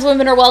 Trans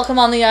women are welcome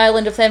on the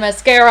island of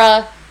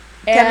Themyscira.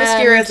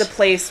 Themyscira is a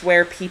place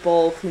where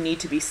people who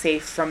need to be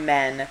safe from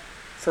men,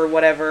 for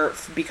whatever,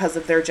 because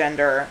of their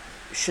gender,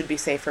 should be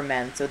safe from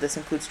men. So this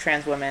includes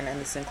trans women,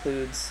 and this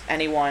includes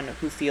anyone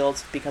who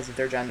feels, because of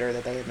their gender,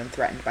 that they have been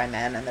threatened by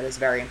men, and that is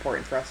very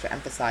important for us to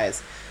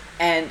emphasize.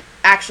 And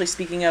actually,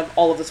 speaking of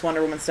all of this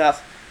Wonder Woman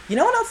stuff, you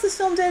know what else this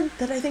film did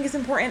that I think is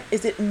important?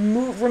 Is it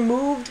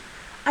removed...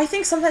 I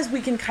think sometimes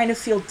we can kind of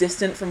feel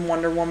distant from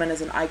Wonder Woman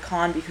as an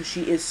icon because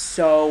she is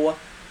so...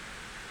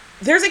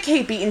 There's a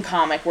Kate Beaton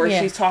comic where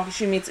she's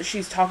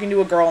talking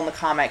to a girl in the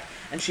comic,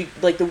 and she,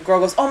 like, the girl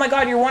goes, "Oh my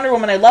god, you're Wonder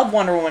Woman, I love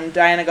Wonder Woman." And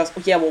Diana goes,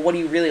 "Oh, yeah, well, what do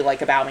you really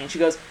like about me?" And she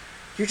goes,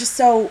 "You're just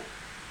so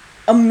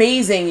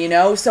amazing, you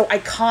know, so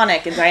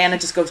iconic." And Diana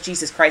just goes,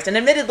 "Jesus Christ." And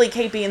admittedly,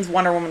 Kate Beaton's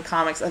Wonder Woman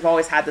comics have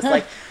always had this,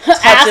 like,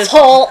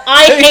 asshole,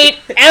 I hate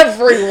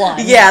everyone.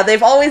 Yeah,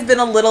 they've always been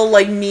a little,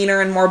 like,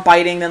 meaner and more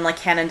biting than, like,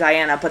 Ken and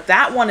Diana, but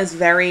that one is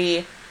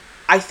very,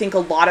 I think, a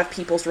lot of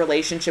people's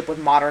relationship with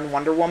modern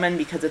Wonder Woman,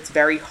 because it's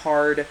very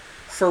hard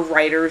for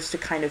writers to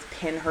kind of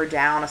pin her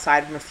down,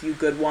 aside from a few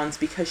good ones,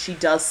 because she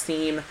does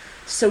seem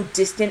so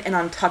distant and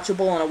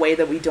untouchable in a way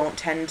that we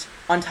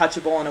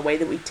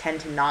tend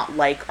to not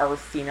like our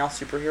female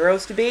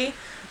superheroes to be.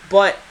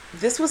 But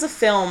this was a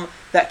film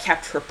that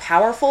kept her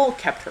powerful,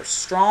 kept her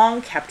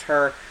strong, kept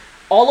her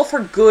all of her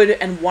good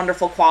and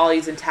wonderful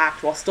qualities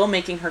intact, while still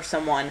making her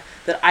someone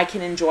that I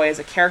can enjoy as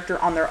a character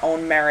on their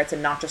own merits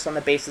and not just on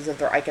the basis of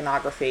their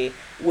iconography,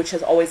 which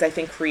has always, I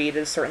think,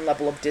 created a certain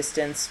level of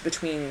distance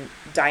between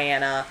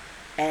Diana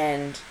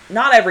and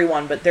not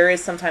everyone, but there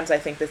is sometimes, I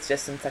think, this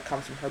distance that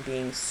comes from her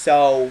being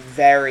so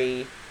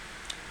very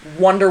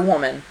Wonder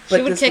Woman. But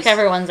she would kick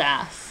everyone's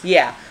ass.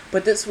 Yeah,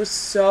 but this was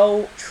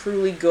so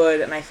truly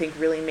good, and I think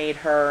really made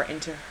her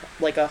into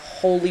like a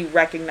wholly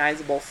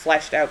recognizable,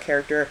 fleshed out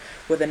character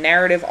with a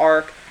narrative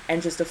arc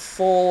and just a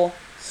full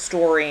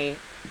story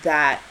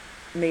that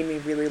made me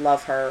really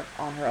love her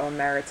on her own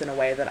merits in a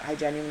way that I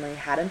genuinely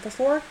hadn't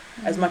before.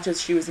 Mm-hmm. As much as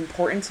she was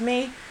important to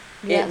me,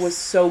 yes, it was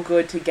so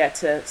good to get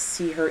to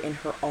see her in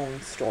her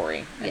own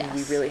story. And yes,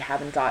 we really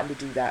haven't gotten to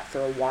do that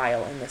for a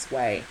while in this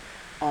way.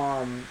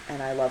 And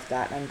I love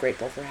that, and I'm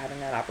grateful for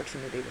having that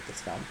opportunity with this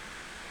film.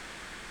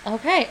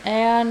 Okay,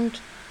 and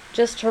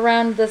just to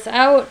round this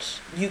out,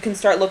 you can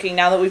start looking,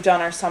 now that we've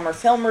done our summer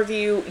film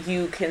review,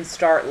 you can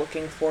start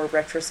looking for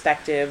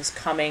retrospectives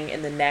coming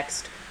in the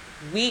next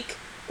week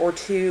or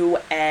two,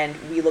 and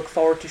we look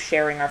forward to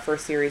sharing our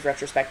first series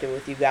retrospective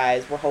with you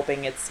guys. We're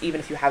hoping it's, even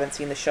if you haven't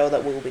seen the show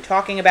that we will be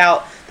talking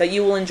about, that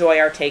you will enjoy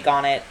our take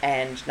on it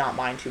and not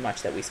mind too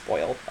much that we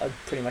spoil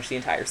pretty much the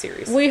entire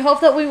series. We hope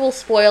that we will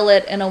spoil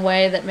it in a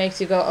way that makes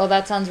you go, oh,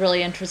 that sounds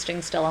really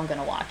interesting, still I'm going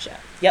to watch it.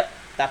 Yep,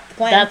 that's the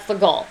plan. That's the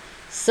goal.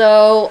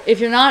 So if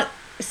you're not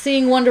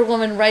seeing Wonder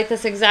Woman right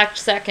this exact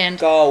second,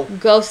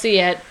 go see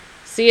it.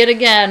 See it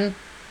again.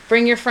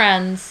 Bring your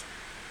friends.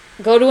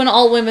 Go to an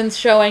all-women's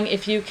showing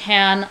if you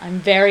can. I'm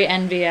very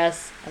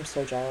envious. I'm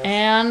so jealous.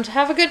 And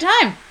have a good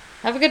time.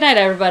 Have a good night,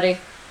 everybody.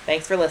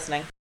 Thanks for listening.